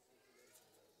start this information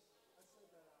later. I said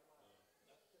that out loud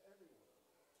to everyone.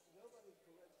 Nobody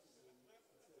corrected me and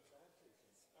said baptism.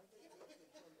 I think it was from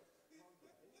the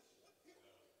congregation.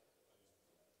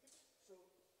 So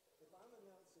if I'm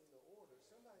announcing the order,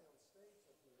 somebody on stage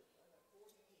up here, I got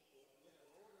 40 people, and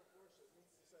the order of worship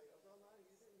needs to say, oh, Brother Lonnie,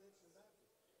 you didn't mention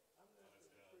baptism. I'm going to have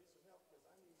to preach some help because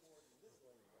I need more than this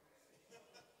language.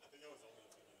 I think I was only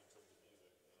thinking in terms of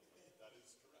music. That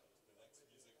is correct. The next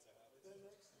music to have. The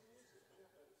next music, yeah,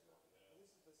 but it's not. And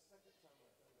this is the second time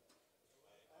I've